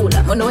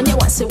bwebubula munonye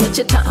wase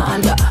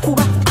wekitanda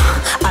kuba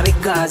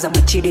abegaza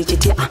mukiri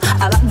kitya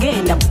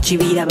abagenda mu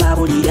kibira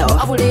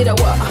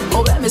babulirawa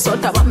oba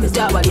emisota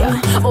bamejabalya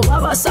oba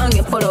basange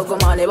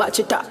empologomane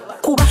bakita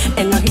kuba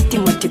eno hiti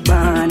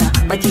mutibana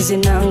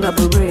bakizinanga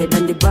bureda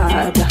ndi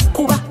baga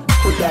kuba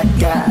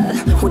hudada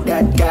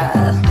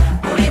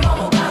mulimo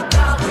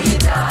mugagga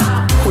buyita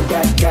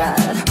hudada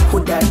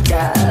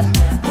dada.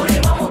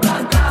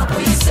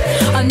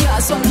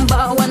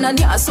 Anyasomba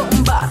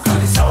wananyasomba,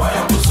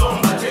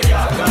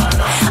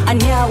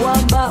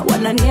 anyawamba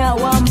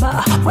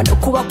wananyawamba,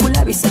 wanakuwa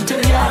kulabisa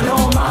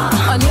teyanoma.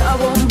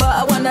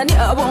 Anyabomba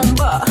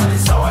wananyabomba,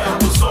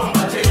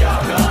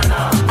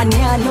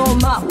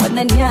 anyanoma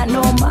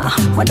wananyanoma,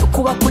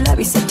 wanakuwa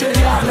kulabisa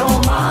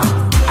teyanoma.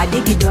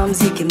 Adigidwa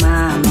mziki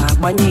mama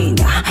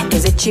bwanyina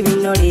eze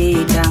chibino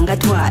leta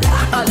ngatwala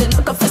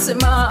alena kafese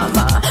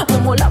mama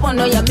mumula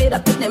bono yamira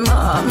pene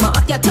mama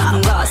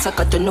yatanga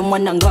sakata no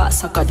mwana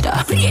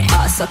ngasakata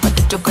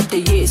asakata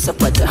chokate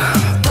yesapata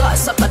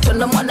asakata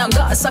no mwana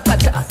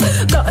ngasakata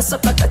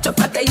gasakata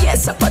chokate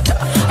yesapata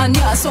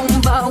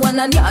anyasomba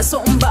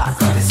wananyasomba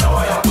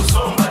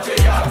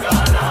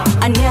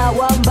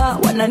anyawamba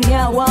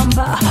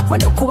wananyawamba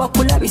wanakuwa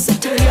kulabisa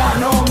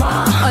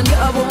teyanoma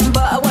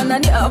anyabomba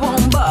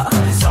wananyabomba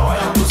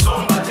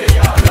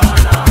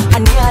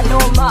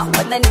anyanoma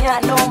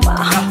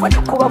wananyanoma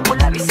wanakuwa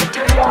kulabisa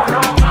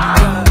teyanoma.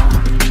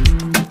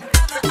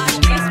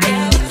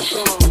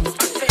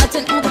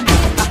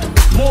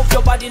 Move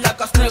your body like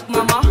a snake,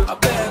 mama.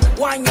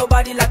 Wind your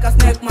body like a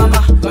snake,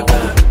 mama.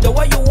 The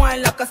way you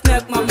wind like a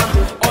snake, mama.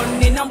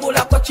 Only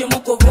nambula kochi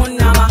muko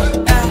vunama.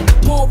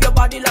 Move your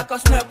body like a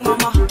snake,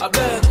 mama.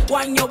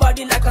 Wind your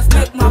body like a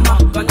snake, mama.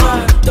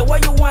 The way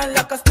you wind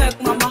like a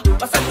snake, mama.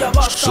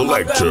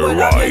 Selecta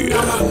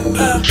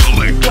Ryan.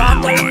 Selecta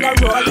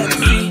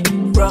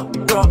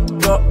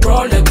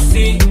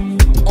Rolexy.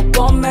 On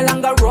come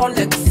langa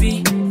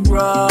Rolexy.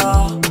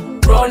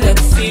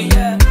 Rolexy.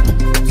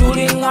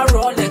 Touring a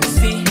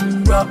Rolexy.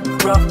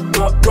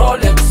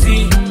 Rolexy.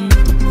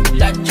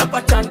 Like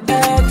Chapatan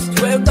X,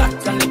 12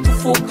 that and it to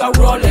fuck a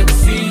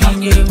Rolexy.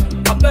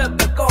 I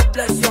beg God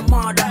bless your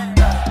mother.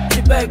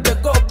 She beg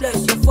God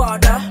bless your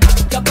father.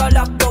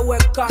 Yagalak the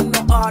work and no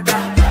order.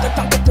 The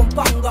tango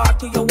kumpanga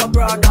to your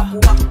brother.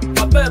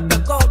 I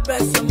beg God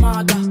bless your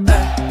mother.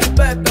 You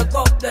beg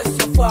God bless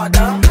your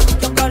father.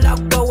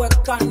 Yagalak the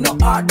work and no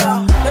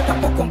order. The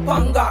tango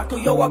kumpanga to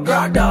your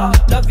brother.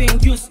 Loving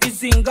use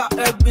is inga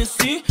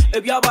ABC.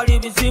 If you body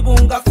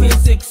visibunga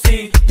physics.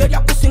 Deya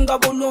kusinga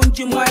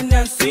bulunji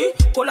mwenensi.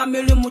 Kola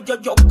mili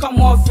mujojo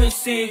come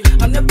office.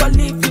 I never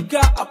leave you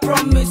girl, I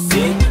promise.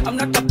 I'm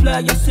not a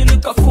player,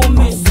 silika for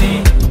me.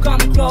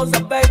 Come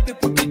closer baby,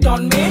 put it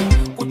on me.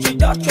 Put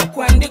it out your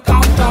when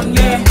count on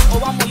me.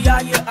 Owa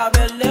muyaye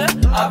abele.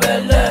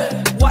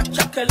 Watch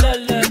a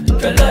kelele.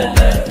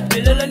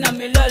 Milele na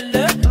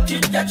milele.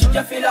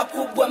 Chicha fila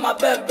kubwe my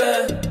baby.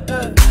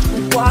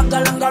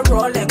 Wagalanga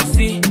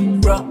Rolexy.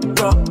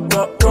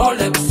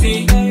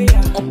 Rolexy.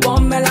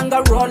 Opomelanga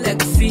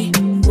Rolexy.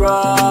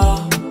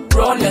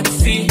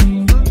 Rolexy.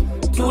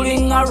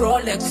 Touring a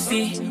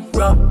Rolexy.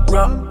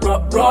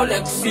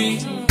 Rolexy.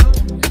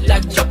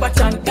 Like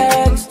Chapatan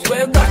X,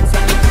 12 rats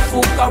and it's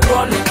fuck a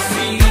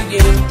Rolexy.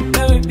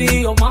 Let me be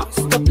your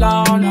master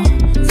planner.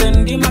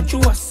 Send him a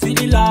chua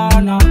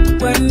sidilana.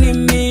 When he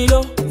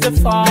milo, the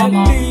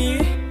farmer.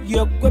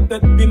 You're good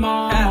baby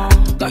mama.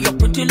 Got you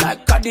pretty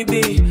like Cardi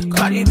B.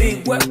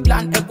 Work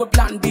plan A, go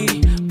plan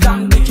B.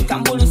 Plan B, you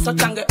can bully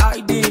such an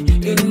ID.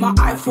 In my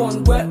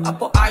iPhone, where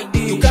Apple ID.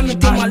 You came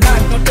into my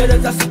life, no tell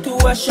us a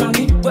situation.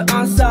 We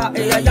answer,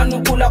 I no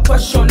pull a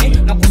question.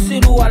 Na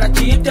kusiru wala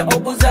chiite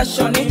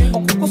opposition.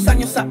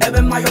 Okukusanya sa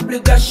ebe my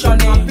obligation.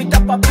 Ampita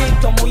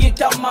papito,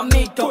 muyita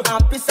mamito.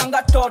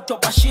 Ampisanga toto,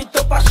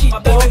 pashito.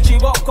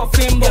 Chiboko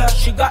fimbo,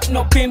 she got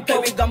no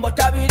pimple. Wigambo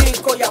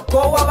tabiriko, ya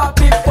kowa wa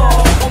people.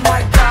 Oh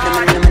my God.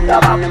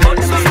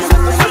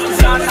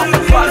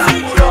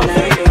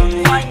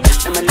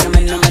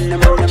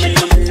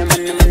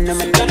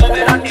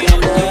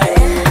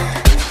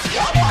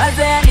 I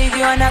say I need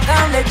you and I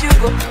can't let you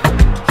go.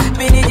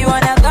 Me need you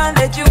and I can't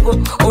let you go.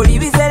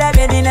 Olivi sera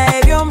benina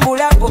ebyo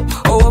mbulako.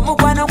 Owo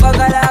mukwano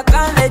kwagala I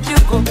can't let you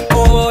go.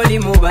 Oli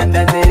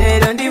mubanda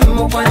zerero ndi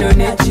mukwano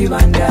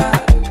nechibanda.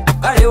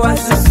 Kale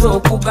wasuso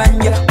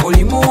okuganja.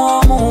 Oli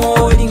muwomu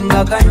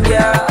olinga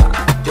kanja.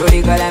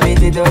 Toli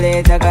kalamiti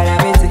toleta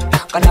kalamiti.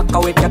 Kanaka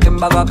weta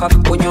kembaga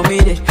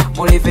kakunyumire.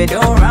 Mulife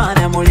don't run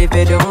and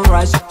mulife don't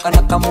rush.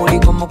 Kanaka muli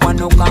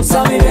kumukwano kamsa.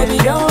 So me baby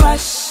don't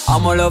rush.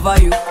 I'm all over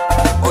you.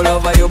 All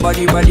over your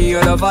body,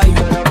 all over you.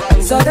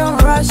 So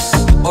don't rush.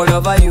 All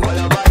over you.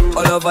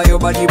 All over your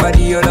body,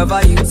 all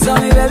over you. So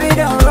me baby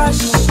don't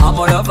rush. I'm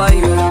all over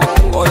you.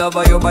 All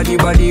over your body,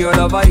 all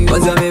over you.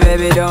 So me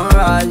baby don't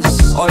rush.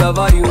 All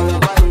over you.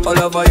 All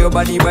over your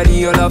body,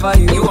 all over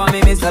you. You want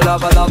me Mr.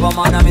 Lover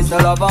man, I'm Mr.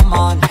 Lover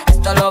man.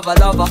 Mr. Lover,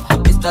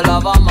 Mr.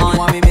 Lover man. You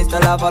want me Mr.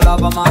 Lover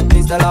man,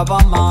 Mr.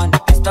 Lover man.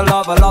 Mr.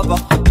 Lover,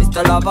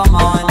 Mr. Lover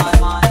man.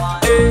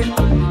 Hey.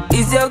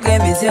 It's your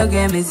game, it's your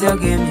game, it's your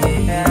game,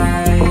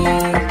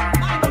 yeah.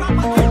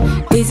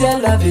 It's your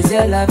love, it's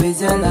your love,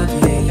 it's your love,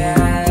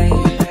 yeah.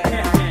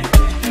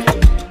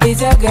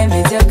 It's your game,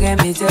 it's your game,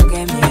 it's your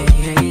game,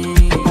 yeah.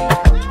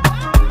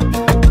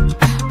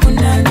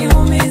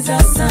 Unaniumiza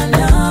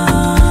sana.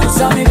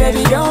 So me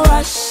baby don't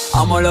rush.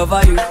 I'm all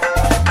over you.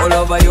 All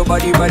over your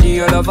body,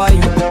 all over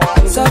you.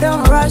 So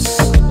don't rush.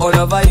 All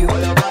over you.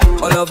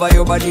 all over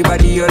your body,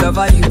 body, all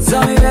over you.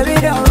 So me baby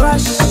don't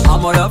rush,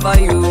 I'm all over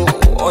you,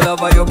 all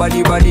over your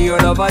body, body,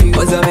 all over you.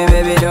 So me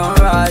baby don't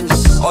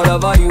rush, all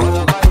over you,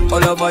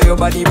 all over your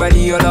body,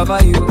 body, all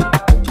over you.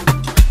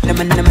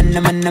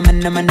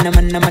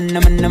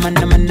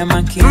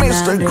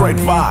 Mr. Great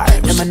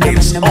Vibes,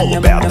 it's all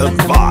about the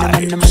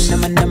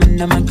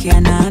vibes.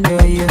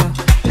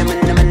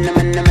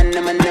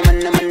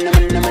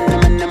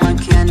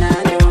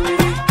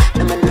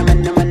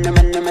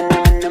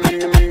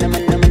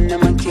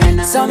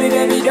 So me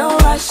baby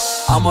don't rush,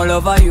 I'm all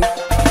over you,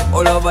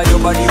 all over your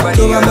body,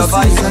 body, all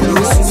over you.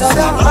 So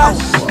don't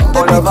rush,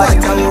 all over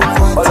you,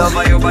 all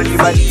over your body,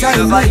 body, all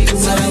over you.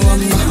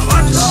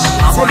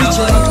 I'm all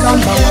over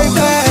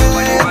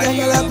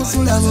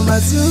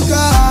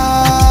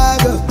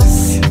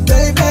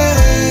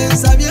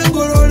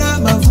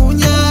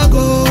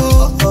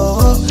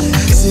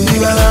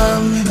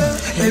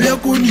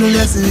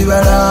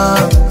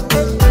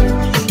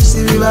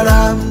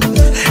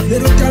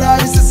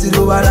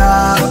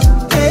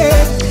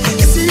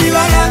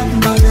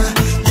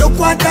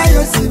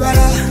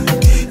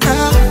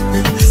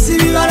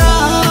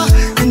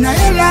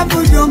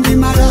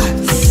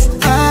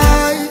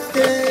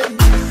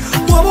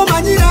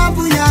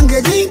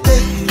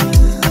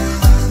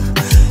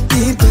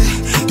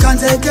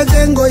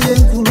Kengo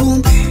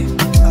yenkulumbi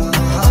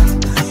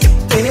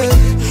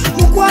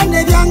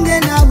mukwane byange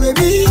nawe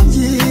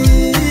bingi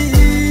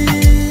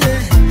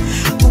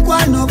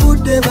mukwano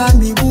budde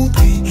bambi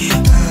bupi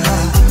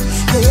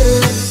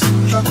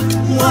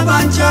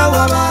mwabanja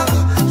wababa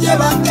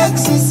yeba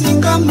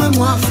exisinga mwe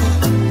mwafa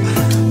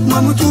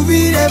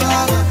mwamutubire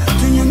baba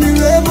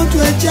tunyumirwe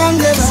mutwe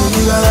cyange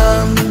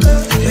baba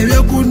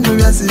ebyokundu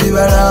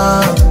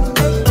byasibibala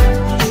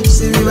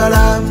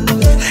sibibala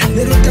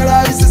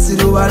Nerutala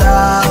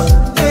bisirubala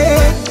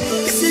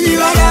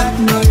sibibala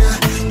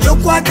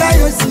yokwata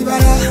yo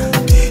sibala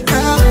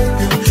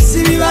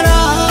sibibala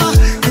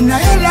na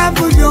yela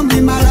bujyo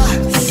mimala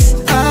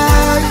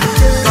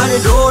kale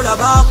dola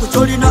ba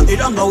kutolina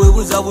iranga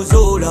webuza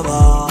buzola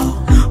ba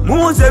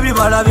muze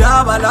bibala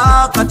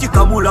byabala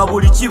katika mula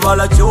buli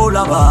kibala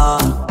kyolaba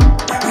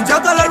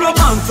njagala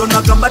romanso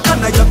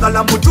nagambatana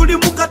njagala mutuli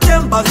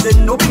mukatemba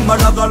senno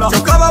bimalagala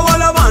jakaba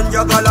wala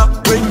banjagala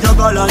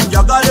wenjagala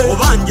njagale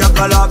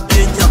obanjagala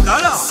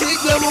benjagala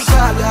sigwe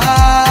mukaga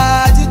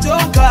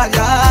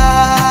titokaga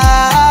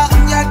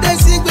nyade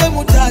sigwe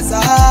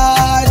mutaza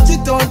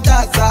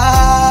titotaza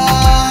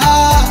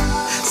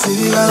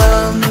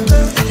sibibala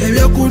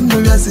ebyokundu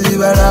bya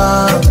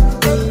sibibala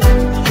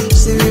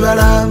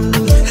sibibala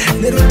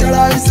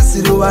nerutala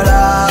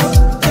bisirubala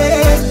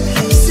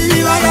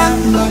sibibala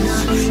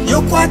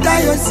yokwata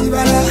yo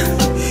sibala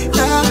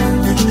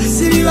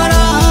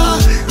sibibala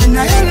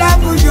na yela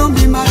bujyo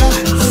mimala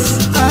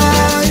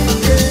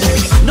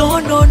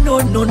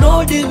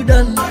no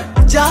dividend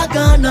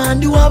Jagana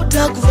ndi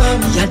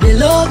wabutakuvamu yade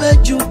love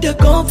jude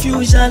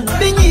confusion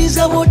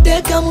binyiza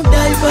woteka mu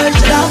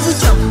diversion lavu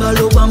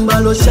chambalo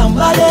bambalo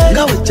shambale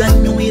ngawe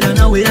chanyumira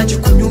nawe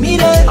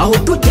yachikunyumire aho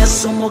tutya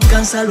somo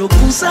kansalo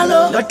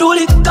kunsalo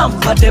ngatuli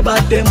kamfate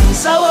bate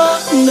musawa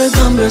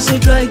ngekambe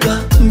striker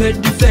mbe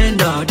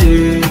defender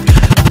de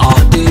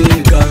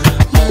adega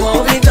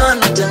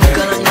mwavigana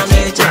jankana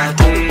nyame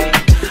chate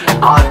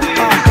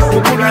adega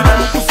ukubira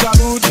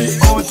kusaluti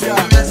otya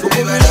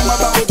ukubira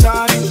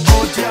mabutani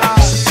otya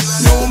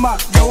numa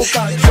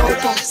gauka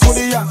joto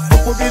kulia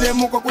ukubire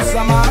muko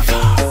kusama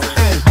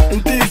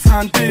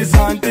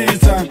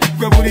ntisa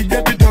kwe buli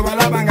jepi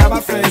tobalaba nga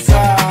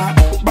bafesa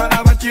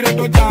balaba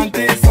kireto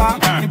jantisa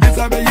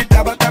mpisa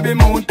beyita batabe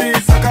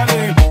muntisa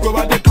kale kwe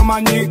bade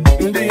tumanyi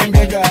ndi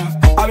mbega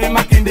abe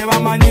makinde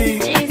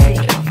bamanyi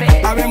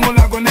abe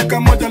mulago neka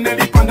moja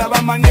nelikonda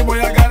bamanyi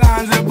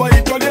boyagalanze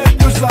boyitole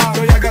jusa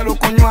boyagalo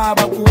konywa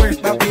bakuwe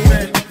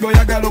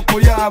boyagalo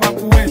kuya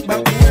bakuwe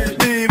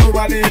bibu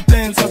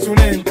balitensa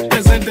sulen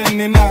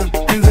ezendenina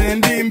nze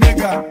ndi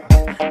mbega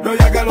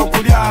boyagalo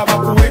kulya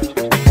bakuwe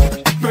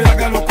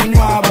boyagalo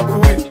kunywa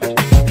bakuwe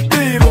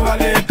bibu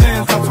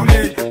balitensa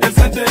sulen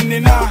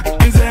ezendenina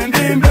nze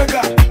ndi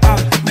mbega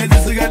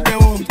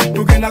nezisigaddewo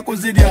tugenda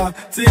kuzidya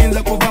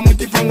siyinza kuva mu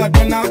kifo nga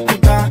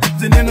tonakuta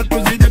zineno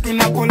tuzidde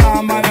tunakola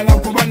amalala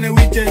kuba ne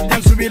wikendi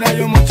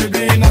nsubirayo mu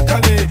kibiina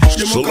kale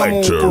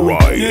Selecta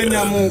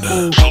nenyamuko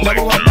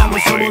ndabo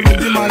batamusobola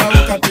dimalawo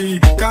kati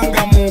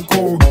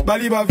kangamuko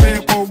bali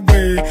baveeko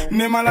gwe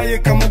ne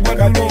malayika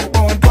mugwagalo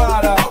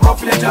ontwala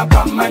obafuye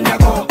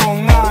kyapamanyako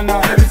oŋŋaana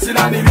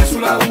ebisirani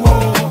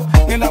bisulawo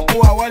ngenda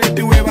kuwa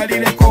waleti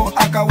webalireko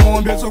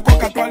akawombyo soko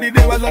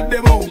katwalire bazadde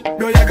bo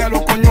byoyagala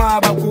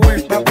okunywa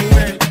bakuwe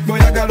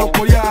byoyagala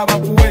okulya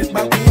bakuwe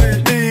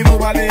bibu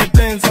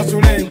baleete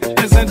ensasule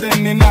esente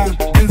nina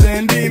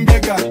nze ndi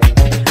mbega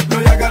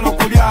byoyagala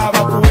okulya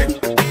bakuwe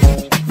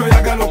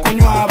byoyagala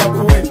okunywa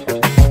bakuwe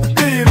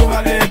bibu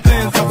baleete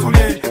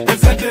ensasule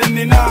esente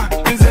nina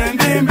nze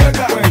ndi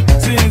mbega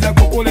siyinza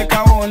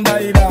kukulekawo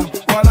ndayira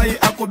walayi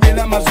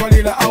akubira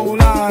maswalira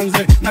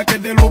awulanze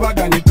nakedde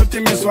lubaganye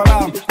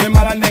tutimiswala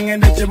nemala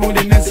nengende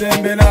kibuli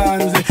nesembera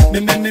nze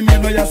ninde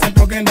nimiro yase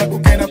togenda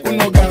kukera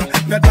kunoga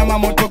gatama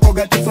motoko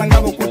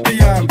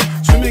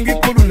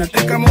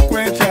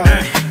kwecha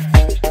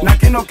na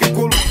kino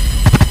kikulu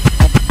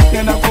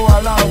Nena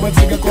kuwala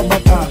wetsige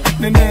kubata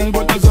Nene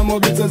ngoto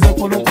zomugitse ze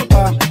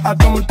kulukuta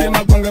Atu mtima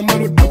kwange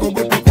maluta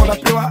kugutukula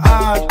Piwa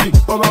ati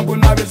Obangu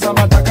nabisa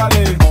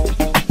matakale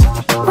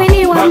When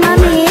you want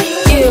mommy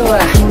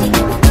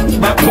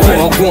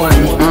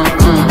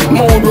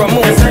Mood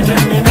Ramon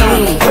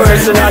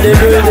Person of the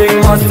building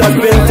must have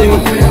been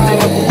thinking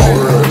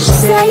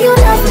Say you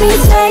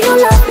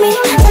love me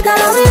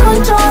Tegala we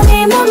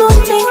huntoni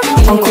mulunti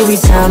Uncle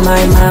Vita,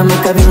 my mama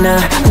Kabina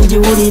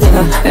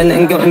Ujiwulira and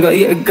then go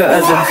eat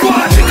Gaza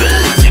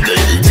Jiggle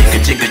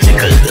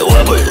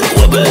wobble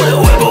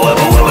Jiggle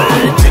wobble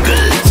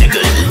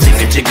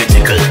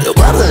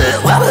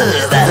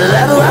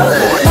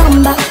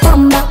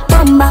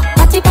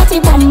Pati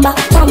bomba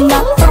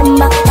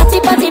Pati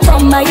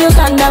bomba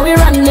Uganda we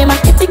run them a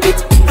kitty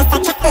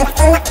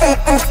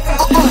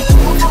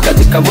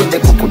Katika bote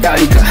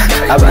kukudalika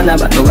Abana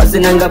bano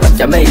bazinanga ba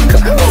Jamaica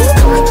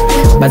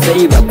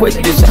Bazeyi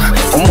bakwejusa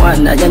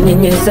Omwana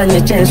yanyenyeza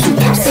nyechensu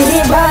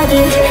City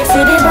body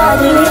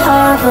we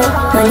have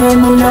Nanye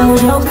muna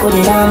muyo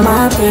kulira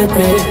my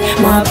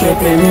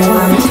baby me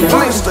want you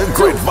Mr.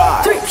 Great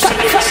Vibes, it's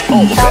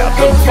all about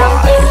the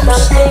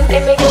vibes.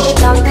 Give me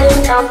something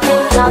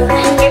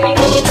Give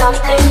me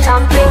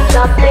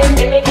something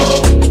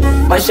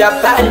Mash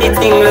up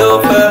anything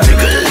lover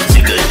Jiggle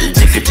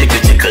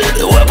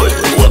wobble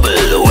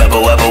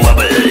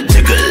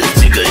Jiggle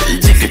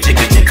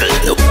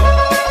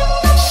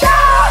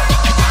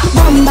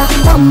Bomba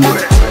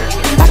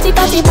Pati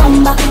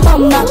bomba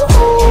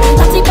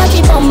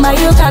Pati bomba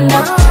Uganda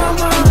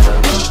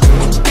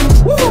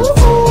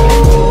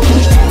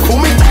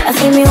I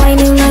see me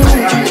whining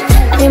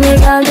See me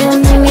girl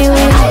don't bring me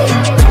away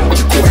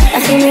I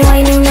see me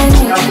whining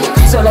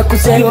Sola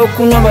kuseyo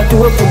kunywa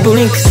batu wepu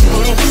drinks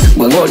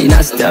Bwengoli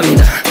na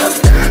stamina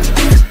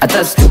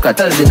Atasituka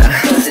tazina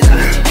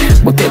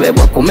Butebe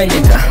bwa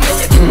kumenyeka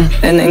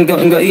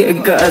Enengo ye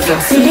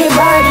Gaza See the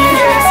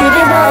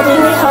body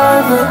we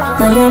have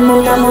Nanye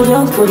muna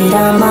muyo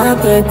kulira my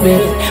baby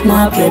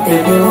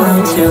me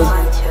want you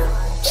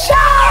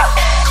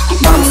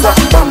Bamsa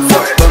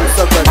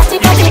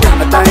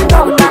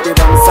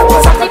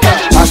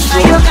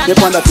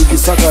Nepanda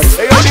tukisakari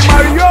Eyo ni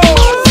Mario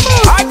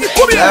Haji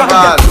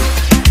kubira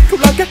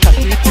Tulage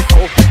katitiko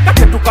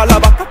Kake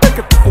tukalaba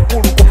Kake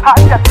kukuluko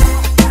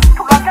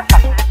Tulage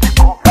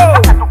katitiko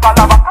Kake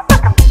tukalaba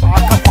Kake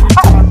kukuluko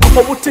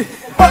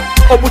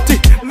Obuti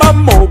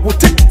Mama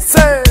obuti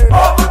Se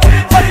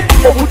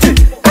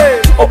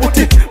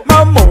Obuti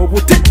Mama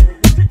obuti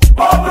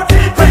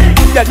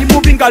Yali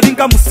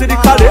mubingalinga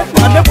musirikale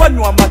Ane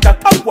wanywa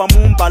amataka wa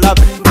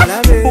mumbalabe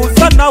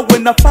Buza nawe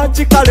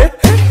nafajikale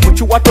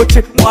Muchiwato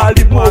che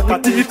mwali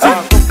mwakatiti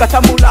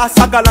Katambula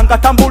asagala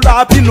ngatambula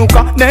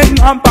abinuka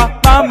Nengamba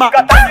mama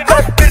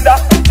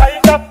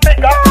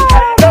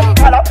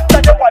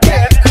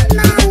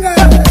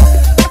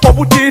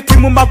Obutiti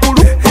mu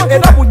magulu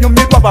Era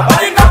bunyumirwa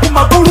babalinga ku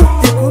magulu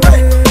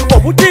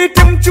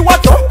Obutiti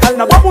mchiwato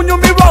Na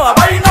babunyumirwa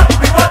babalinga ku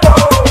biwato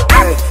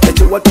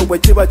Echiwato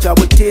bwekiba kya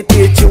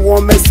butiti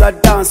Ekiwomesa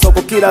dansi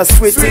okukira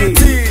switi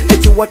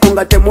Echiwato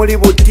nga temuli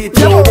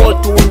butiti Oba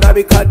otunda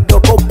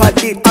bikaddoko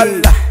paditi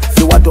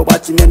Echiwato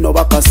bakineno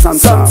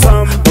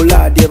bakasamsam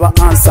Buladi eba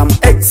ansam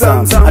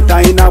exam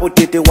Atayina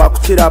butiti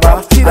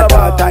wakukiraba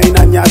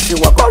Atayina nyasi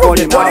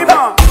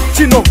wakukolima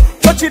Kino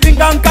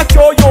chochiringa nka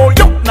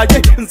kyoyoyo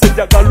Naye nze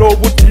njagala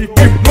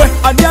obutiti mwe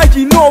Ani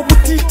ayina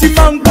obutiti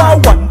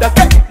mangwawa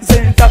Ndage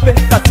nze ndabe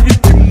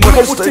katiti mwe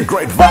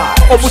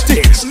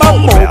Obuti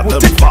mama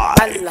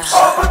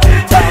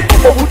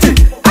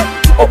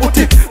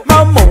obuti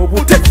mama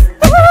obuti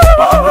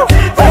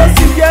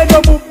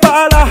Osingeno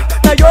mubala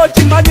nayo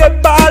kimanye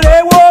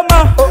bale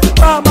woma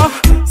Mama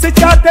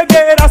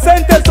sikyategeera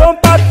sente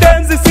zompate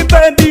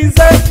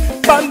nzisipendinze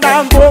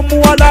Banango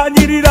muwala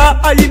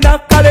nyirira ayina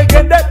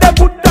kalegendedde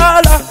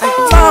kudala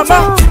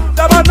Mama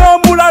daba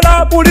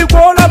n'omulala buli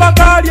gwolaba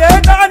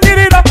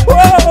kalyenanyirira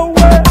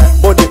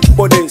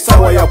Bode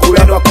sawa ya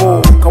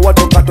kulagako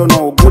Kawato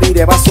katono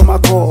ogulire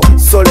basomako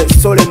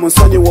Sole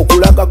munsonyi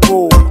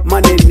wokulagako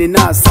Manene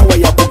na sawa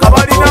ya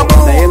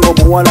kugabako Naye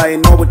ng'omuwala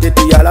eno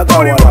obutiti yalaga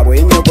wala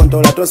Bwenyoko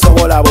ntola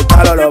tosobola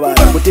butaloloba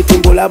Butiti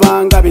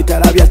mbulabanga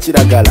bitala bya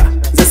kiragala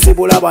Nze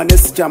sibulaba ne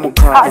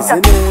sikyamuka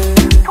Ezene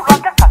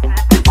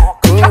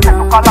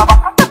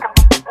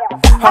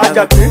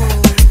Hajati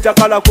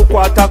Jakala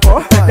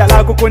kukwatako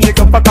Jala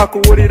kukunyiga mpaka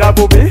kuwulira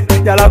bubi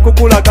Jala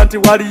kukulaga nti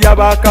wali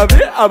yabakabi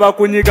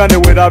Abakunyiga ne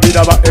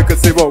werabira ba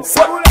ekisibo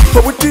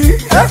Obuti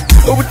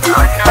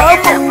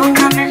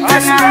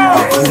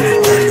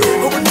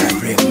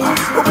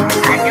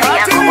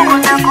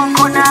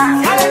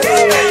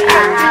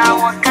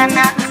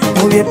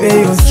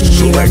Muyepeyo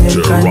sinira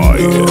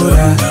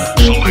nenkanidora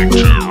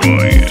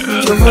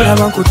Chovola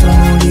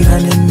bakutunulira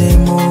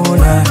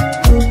nenemola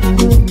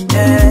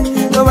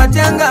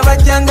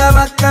Bajanga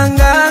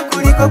bakanga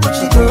kuliko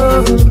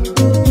kuchito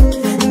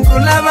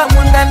Nkulaba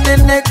munda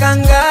nene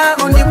kanga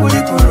undi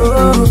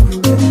kulikuro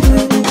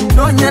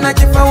Nonya na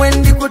chifa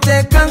wendi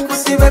kuteka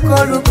nkusibe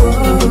koluko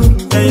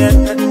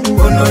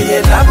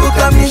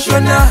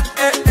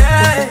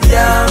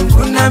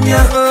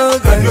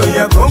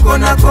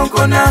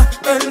konkona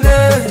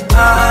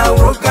konkona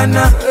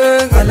awokana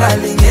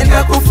alali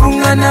ngenda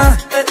kufungana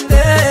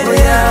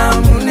oya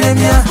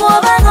munemya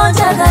Kubango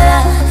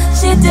chakala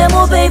shite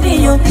mo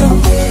baby yoto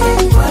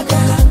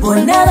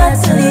Bonala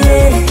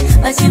tuliye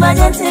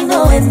Bachimanya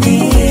ntendo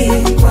wendi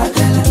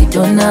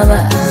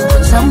Titonaba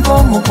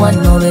Champo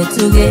mukwano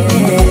betuge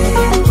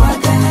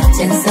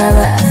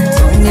Chensaba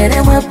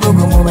Tungere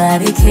mwepugu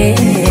mubarike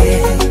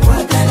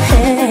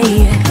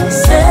Hey,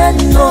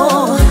 said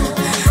no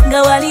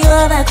Gawali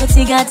wana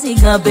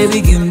kutiga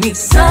baby give me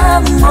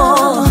some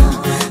more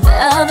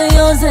Love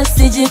yours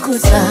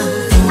sijikuta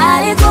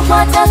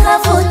Alikupata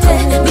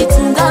kafute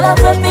Bitungala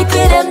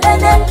kwepikire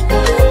mbene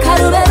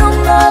Karube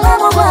rungola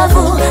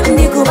mwavu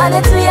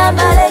Ndikubale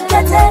tuyambale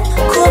kete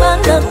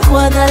Kubanga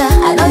kwagala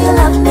I know you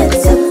love me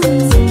too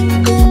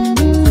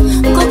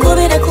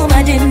Kukubire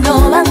kumadindo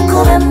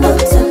Bankube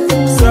mbutu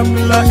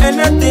Samla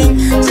anything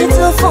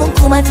Chitufu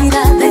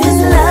kumatira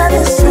This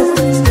love is true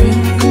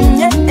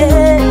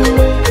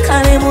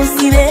Kale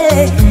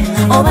musibe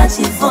Oba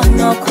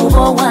chifono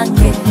kubo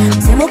wange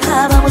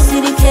Temukaba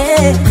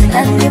musirike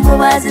Nandi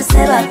mubazi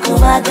seba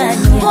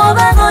kubaganye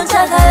Kubango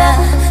chakala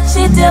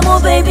Shite mu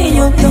baby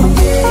yoto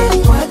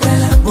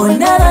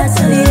Bonala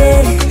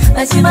tuliye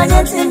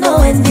Bachimanya ntendo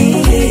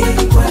wendi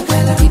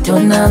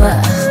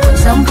Titonaba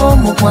Champo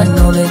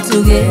mukwano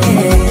betuge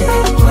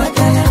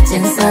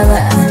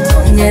Chensaba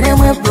Tungere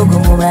mwepugu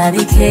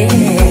mubarike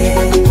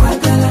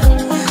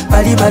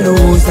Bali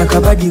balowooza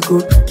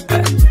kabadiko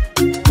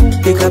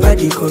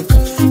Ekabadiko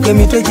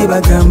Kemitwe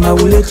jibagamba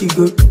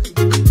uletigo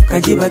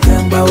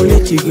Kajibagamba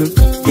uletigo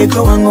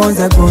Yeko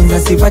wangonza gonza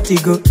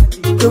sifatigo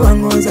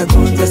Wangonza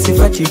gonza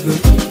sifatigo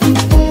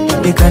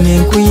Lekane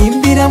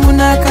nkuyimbira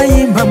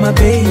munakayimba my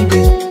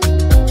baby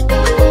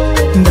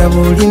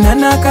Ndabulina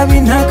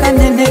nakabina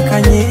kanene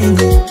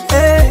kanyenye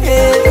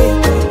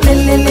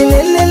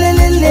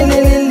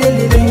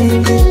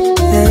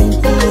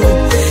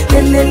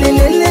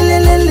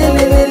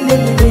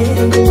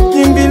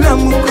Imbila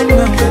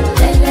mukona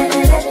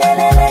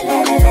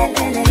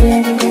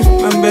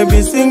My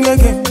baby sing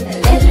again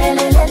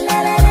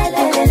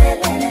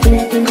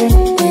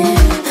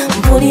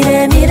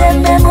Mpulire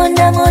mirembe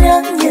munda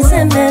mulyo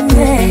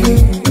nyisemembe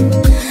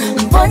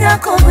Mponya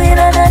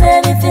kubwirana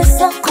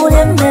n'ebifiso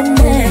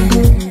kulembembe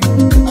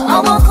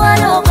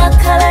Omukwano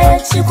gwakala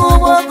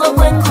yekikubwongo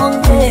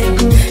gwenkonge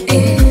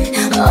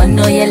I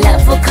know you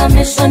love for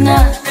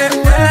commissioner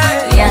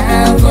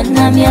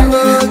Yangunamya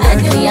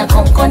Anyo ya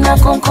konkona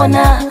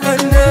konkona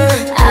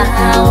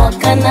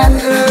Wakana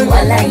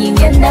Wala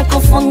ingenda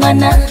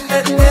kufungana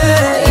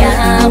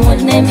Ya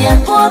munemya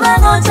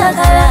Kubango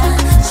chakala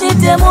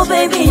Shite mu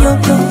baby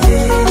yoto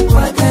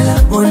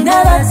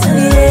Bonala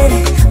tuliye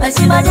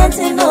Bachimanya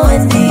ntendo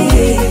wendi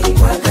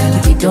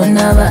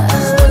Titonaba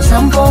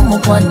Champo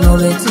mukwano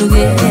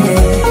betuge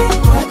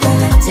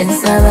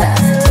Chensaba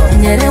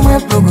Tungere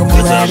mwepugu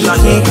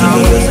mubarike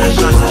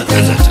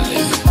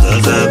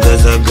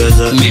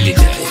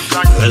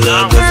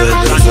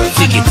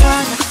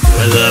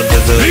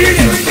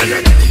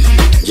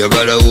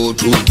Jagala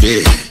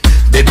otudde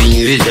baby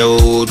nyiriza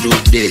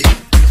otudde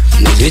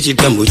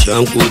Nzekitambo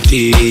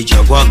kyankutte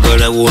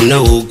kyakwagala wonna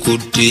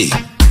okutte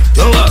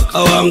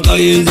Towakawanga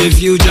yenze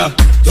future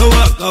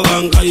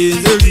Towakawanga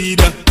yenze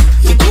leader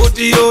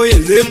Mukoti yo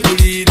yenze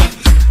mpulira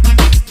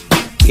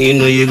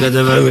Ino you got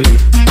a family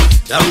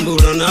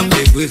Tambula na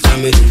big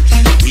family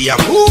We are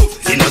move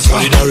in a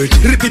solidarity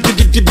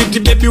Ripiti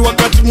baby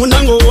wakati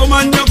munango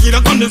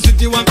womanyokira konde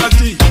city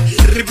wakati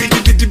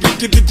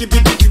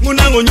Ripiti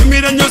munango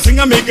nyumira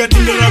nyosinga mega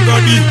tindera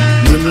godi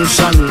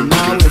Nimusanu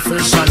nawe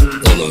feshanu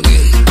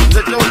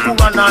Zete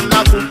ukubana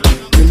naku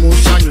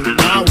Nimusanu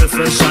nawe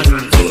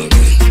feshanu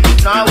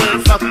Nawe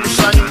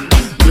fakushanu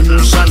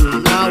Nimusanu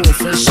nawe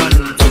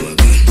feshanu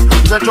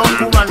Zete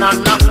ukubana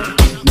naku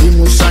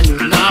Nimusanu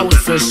nawe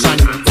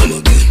feshanu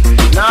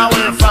Nawe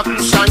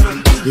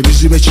fakushanu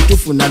Ebizibe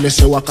chitufu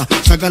nalese waka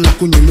Sagala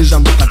kunyumiza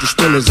mbukati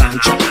stole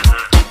zancha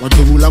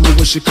Watubula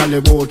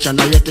mbushikale bocha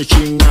na yete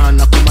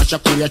chingana kumacha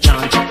kuya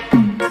chancha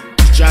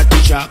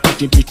Ticha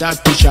kati pita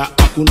ticha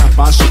Akuna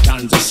paso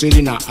tanza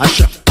siri na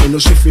asha Eno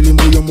si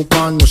filimu yo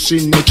mukwano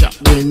signature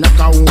Wena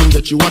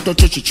kaunde chiwato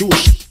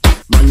chichichusha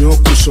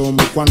Manyoku so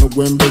mukwano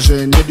gwembeze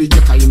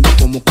Nedije kayimba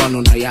ko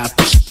mukwano na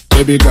yapisa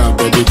Baby girl,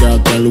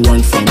 girl,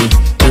 one for me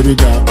Baby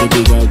girl,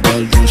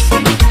 girl, dance for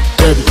me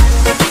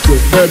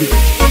Baby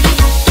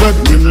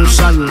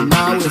Nimusanu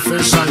nawe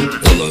feshanu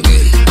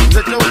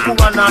Zete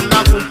ukubana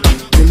naku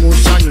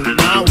Nimusanu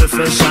nawe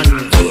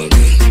feshanu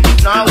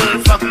Nawe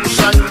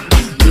fakushanu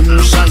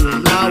Nimusanu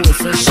nawe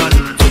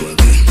feshanu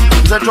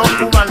Zete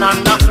ukubana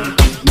naku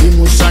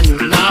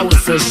Nimusanu nawe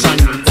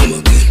feshanu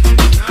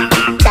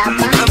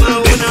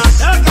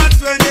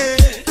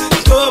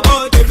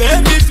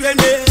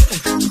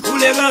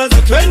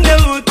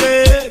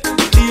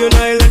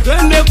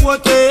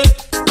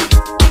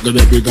The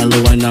baby girl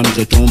wine am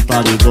the ton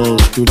party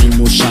balls to the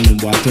motion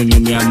Mbwatoni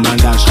mi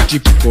amanda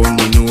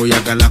Shachipikono no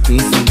yagala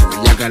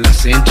kunfuno Yagala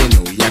sente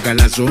no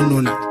yagala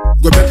zono na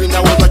Go baby na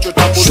weba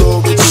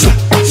chotambulo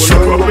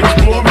Show up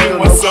with mommy,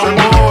 want some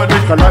more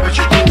kalabe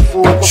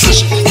chitufu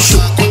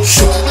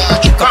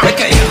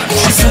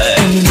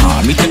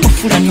Mami te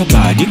ofura nyo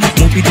body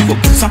mubiri go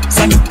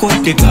sa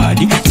nyokote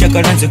gadi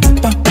jagaranze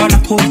kupa para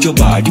hojo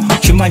body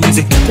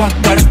chimanyize kwa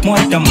para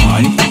mwata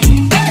mani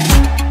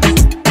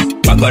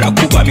bagara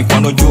kuba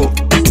mikono jo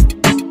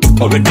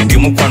already ndi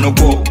mukwano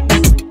go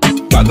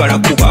bagara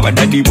kuba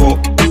abadadi bo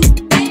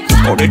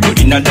already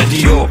dina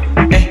dadi yo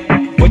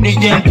odi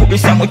yen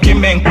kubisa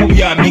mukime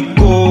nkubya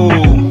miko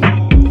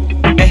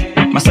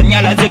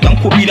masanyalaze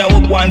kankubira wo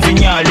bwanzi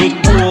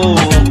nyaleko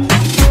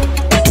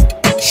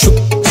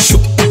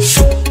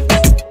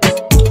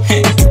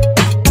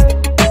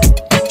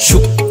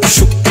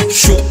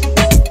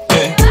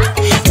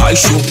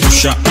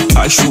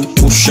I should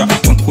push up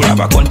when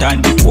Kuraba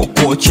contandi for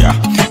coacha.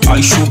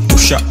 I should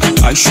push up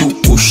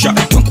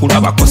when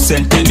Kuraba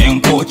consente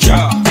and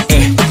coacha.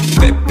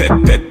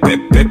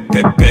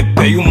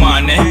 Pepe, you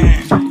man,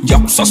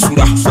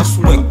 Jakusasura,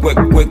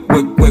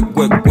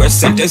 we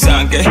sente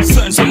zange,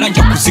 so na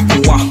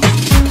Jakusikuwa.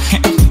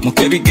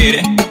 Mukebi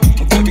gere,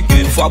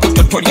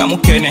 Fabutoria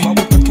Mukene,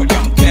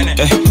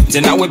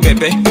 Zenawe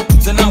bebe,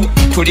 Zenawe,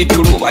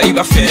 Turu,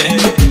 Iba Fere.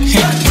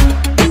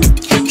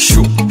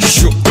 Shoo.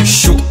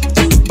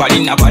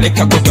 Balina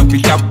baleka goto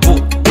pita bu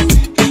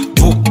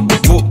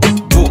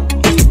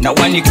na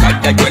wani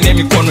kada jone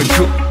mikono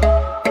juu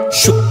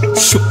shu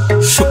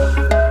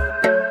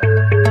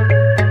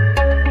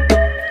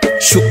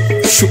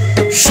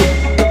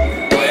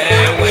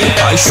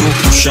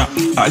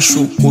I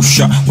should push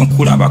up when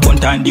Kuraba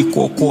contandi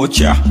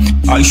kokocha.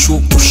 I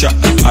should push up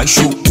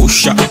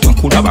when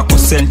Kuraba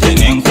consente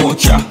and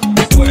coacha.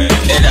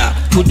 Era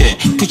today,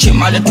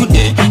 tuchimale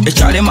today.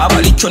 Echale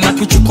mabali chona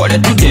tuchikole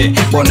today.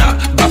 Bona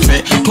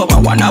bafe toba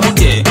wana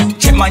bude.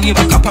 Chemanyi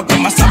bakapa kwa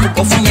masabu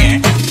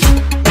kofunye.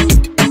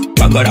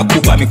 Bagara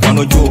kuba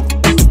mikono jo.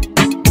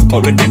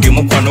 Already ndi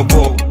mukwano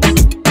go.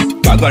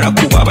 Bagara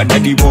kuba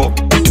badadi bo.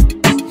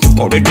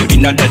 Already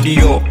dina dadi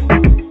yo.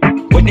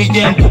 Odi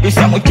jen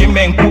kubisa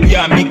mukime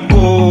nkubya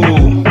miko.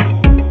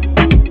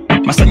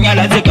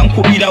 Masanyalaze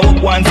kankubira wo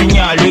bwanzi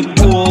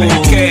nyaleko.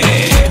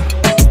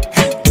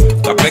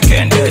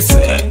 Kapeke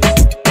ndese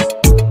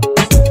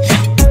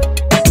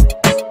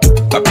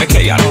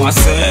Kapeke ya no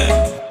ase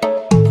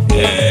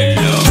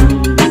hello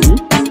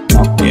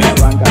Kapeke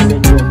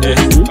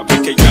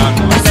ya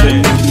no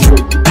ase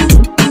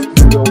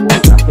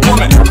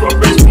Woman,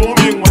 Robert's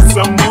moving with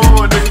some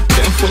money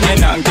Temfunye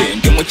nange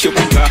ndi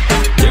muchibuga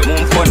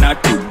Temumfona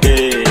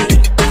today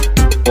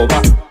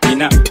Oba,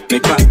 nina,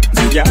 meka,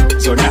 zija,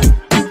 zona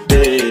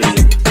today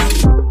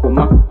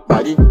Kuma,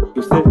 badi,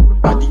 you say,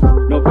 badi,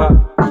 nova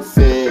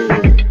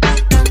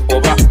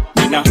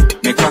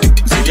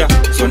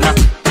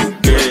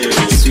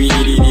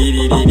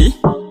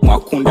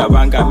Mwakunda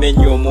banga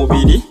menyo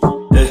mubiri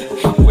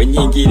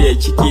wenyingire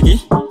ekikiri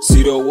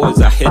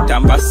sirowoza heta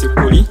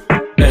mbasikuli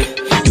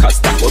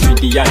kasita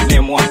covid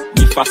yanemwa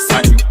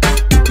nifasanyo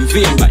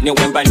mvimba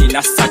newemba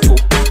nina sato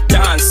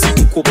dansi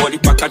nkuboli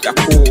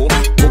pakatako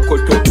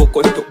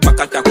bokoto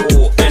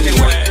pakatako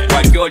anyway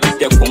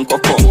wagyolide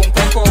kunkoko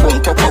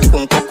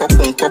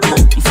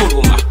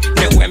mfuluma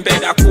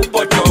newembera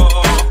kuboto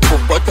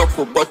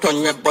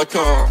nyeboto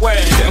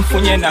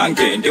temfunye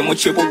nange ndi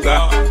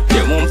muchibuga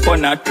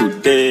temumfona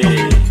today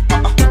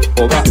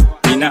oba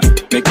nina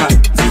meka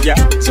zija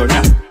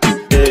zona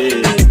today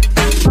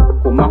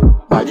kuma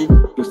bali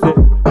tuse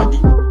bali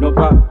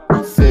nova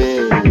ise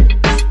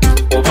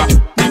oba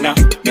nina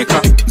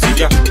meka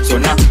zija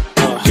zona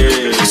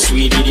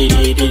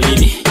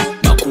sweetie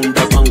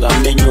bakunda banga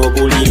menyo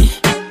buliri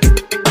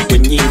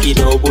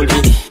wenyingira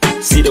obuliri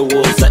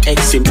sirowoza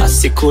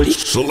eximasikuli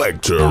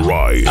Selecta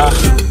Ryan.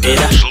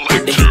 Era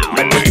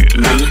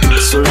nani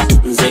sula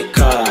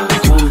nzeka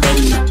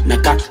kumbena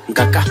naka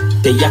nkaka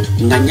teya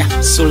nganya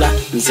sula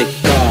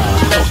nzeka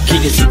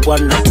okirizibwa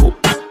naku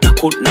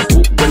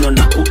bueno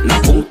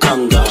naku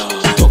nkanga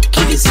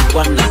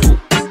okirizibwa naku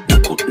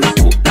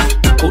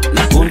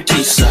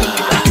ntisa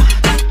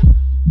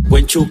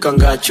wenchuka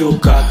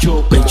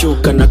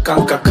wenchuka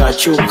nakanka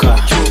kachuka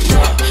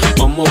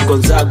omogo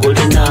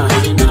nzagulina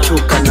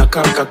wenchuka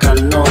nakanka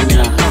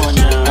kanonya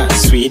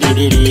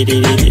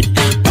sweetie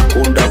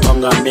bakunda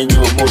banga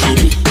menyo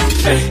mubiri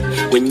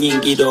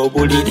wenyingira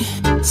obuliri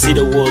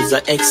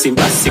sirowoza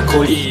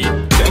eximasikuli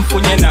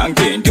temfunye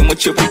nange ndi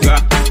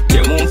muchibuga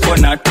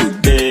temumfona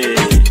today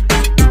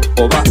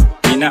oba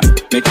nina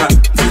meka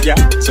zija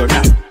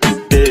zona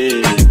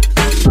today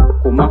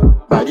kuma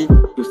bali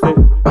tuse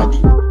bali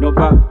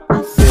nova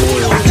ise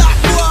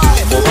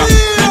oba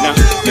nina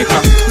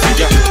meka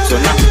zija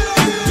zona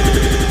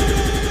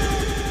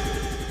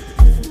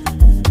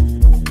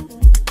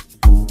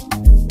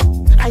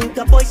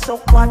The boy so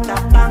kwata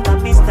banga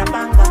Mr.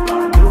 Banga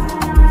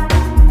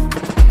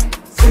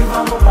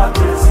Simba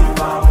mubate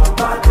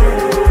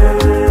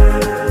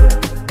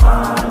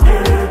Ane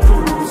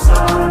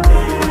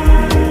tusane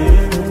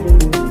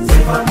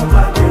Simba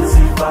mubate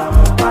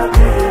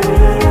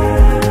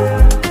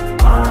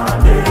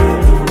Ane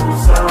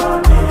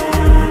tusane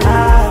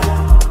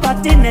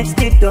Party next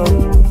to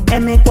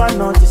emi kwa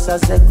no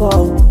disaseko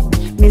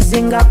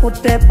mizinga ku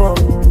table,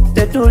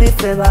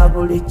 tetulife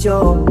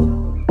babulicho.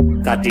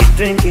 Got it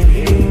drinking,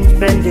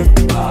 spending,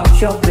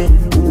 shopping,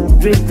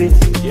 dripping,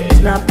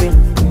 snapping,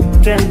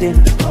 trending,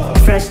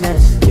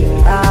 freshness.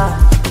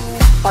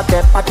 Pate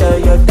pate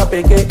yo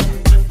topike,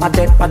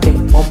 pate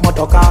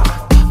momotoka,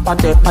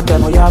 pate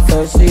no ya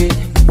fesi.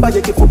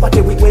 Baje kifu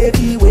pate we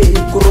wavy way,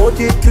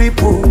 kuroti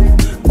triple,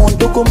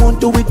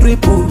 monto we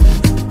triple.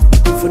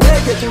 If you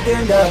get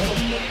together,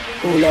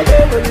 ula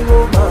bebe ni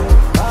woman.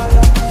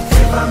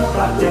 Vamos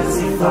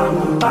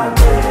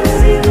pate.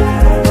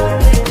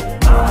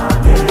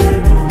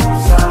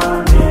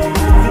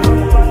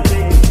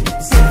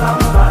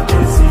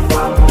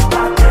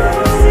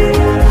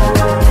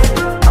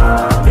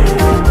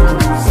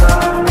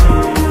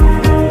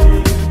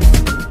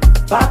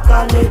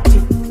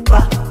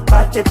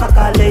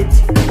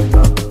 Pakaleti,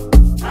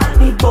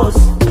 ani boss,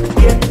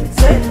 yeah,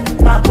 say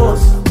my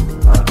boss.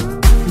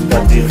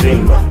 Got the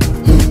rimba,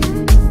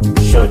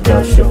 show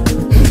the show,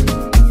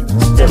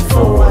 step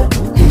forward,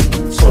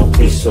 so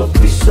piso.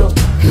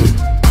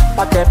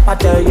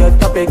 Pate, yo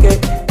topeke,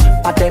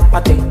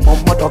 pate,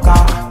 momotoka,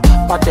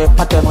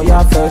 pate, no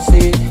ya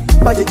fesi.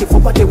 Baje kifu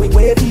pate we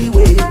wavy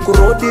way,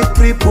 kurodi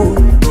triple,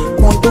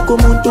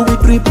 monto we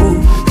triple.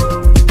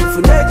 If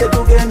you get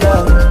together,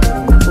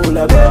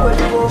 ula bebe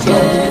di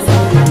woman.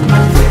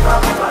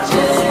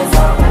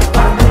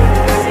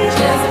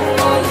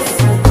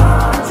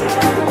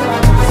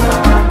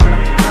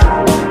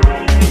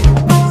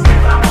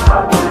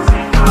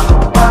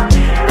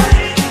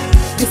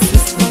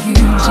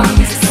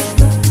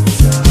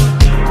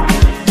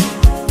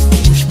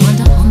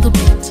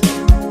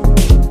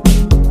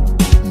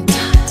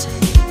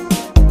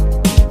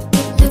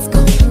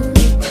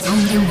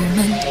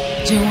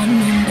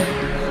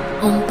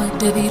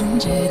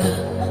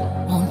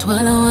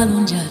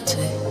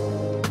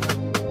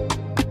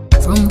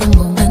 From the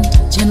moment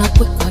jena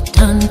kwa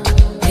tani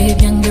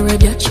ebyange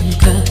rebya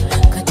chuka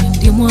kati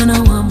ndi mwana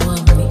wa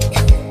mwami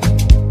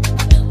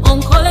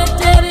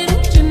onkoleteri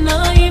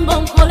runjina imba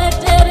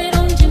onkoleteri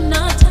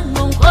runjina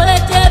tanga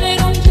onkoleteri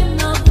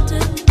runjina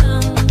kutenda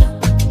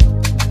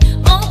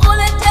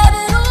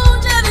onkoleteri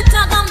runje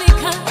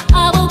bitagambika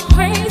I will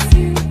praise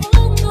you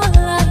all my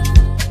life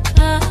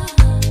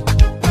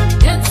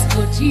Let's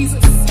go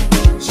Jesus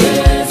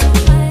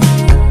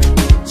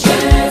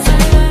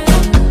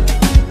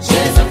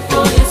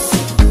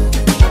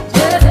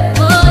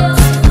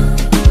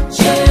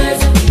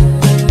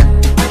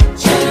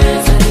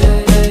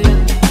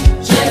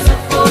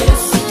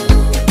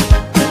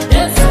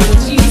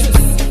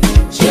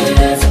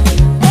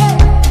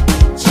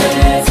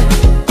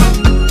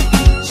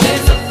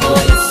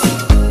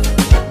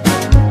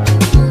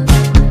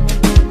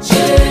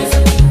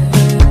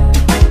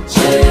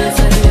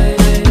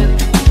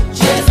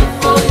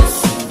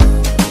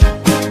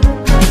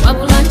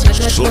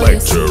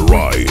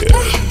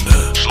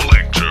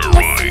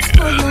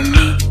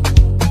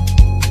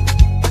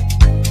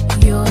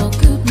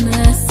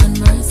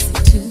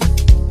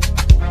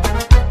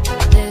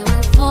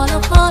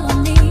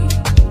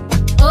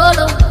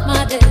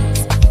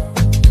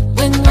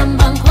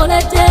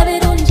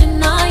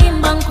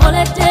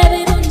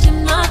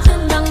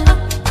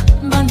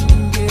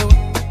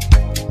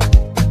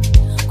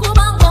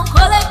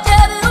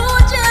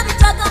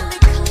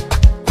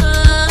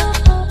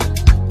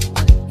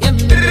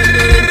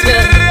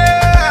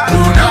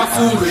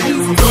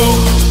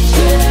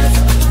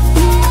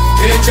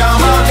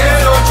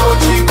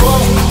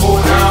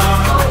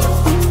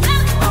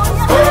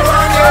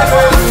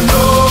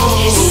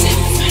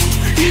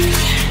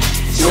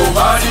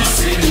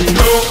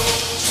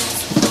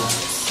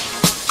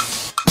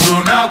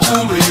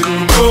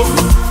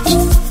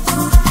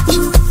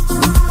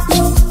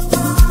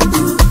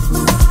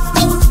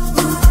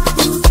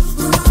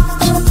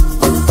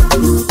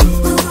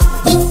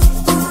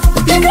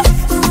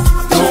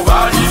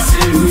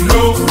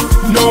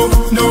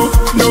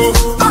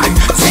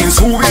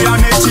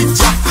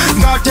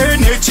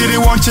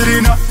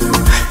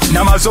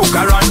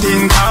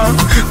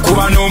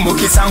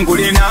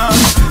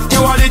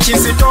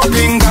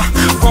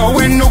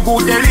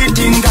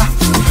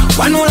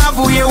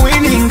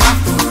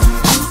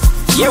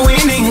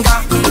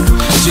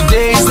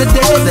Today's the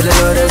day that the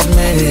Lord has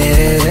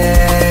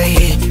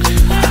made.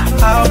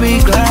 I'll be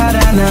glad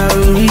and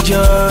I'll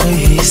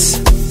rejoice.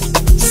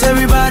 So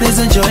everybody's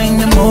enjoying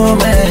the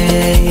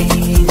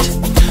moment.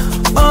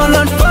 Oh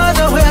Lord,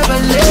 Father, wherever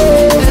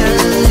live.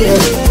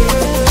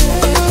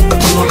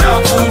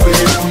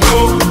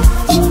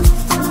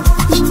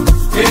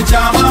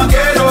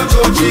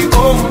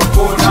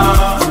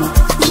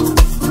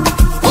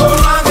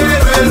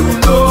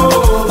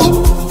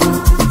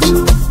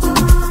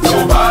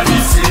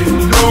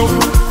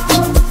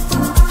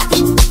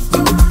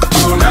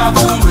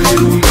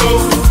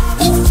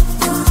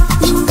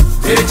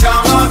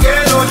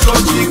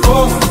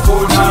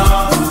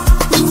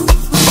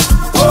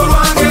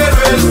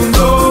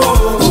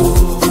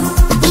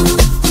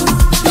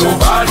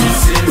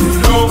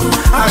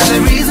 As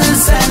a reason to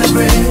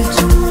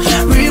celebrate.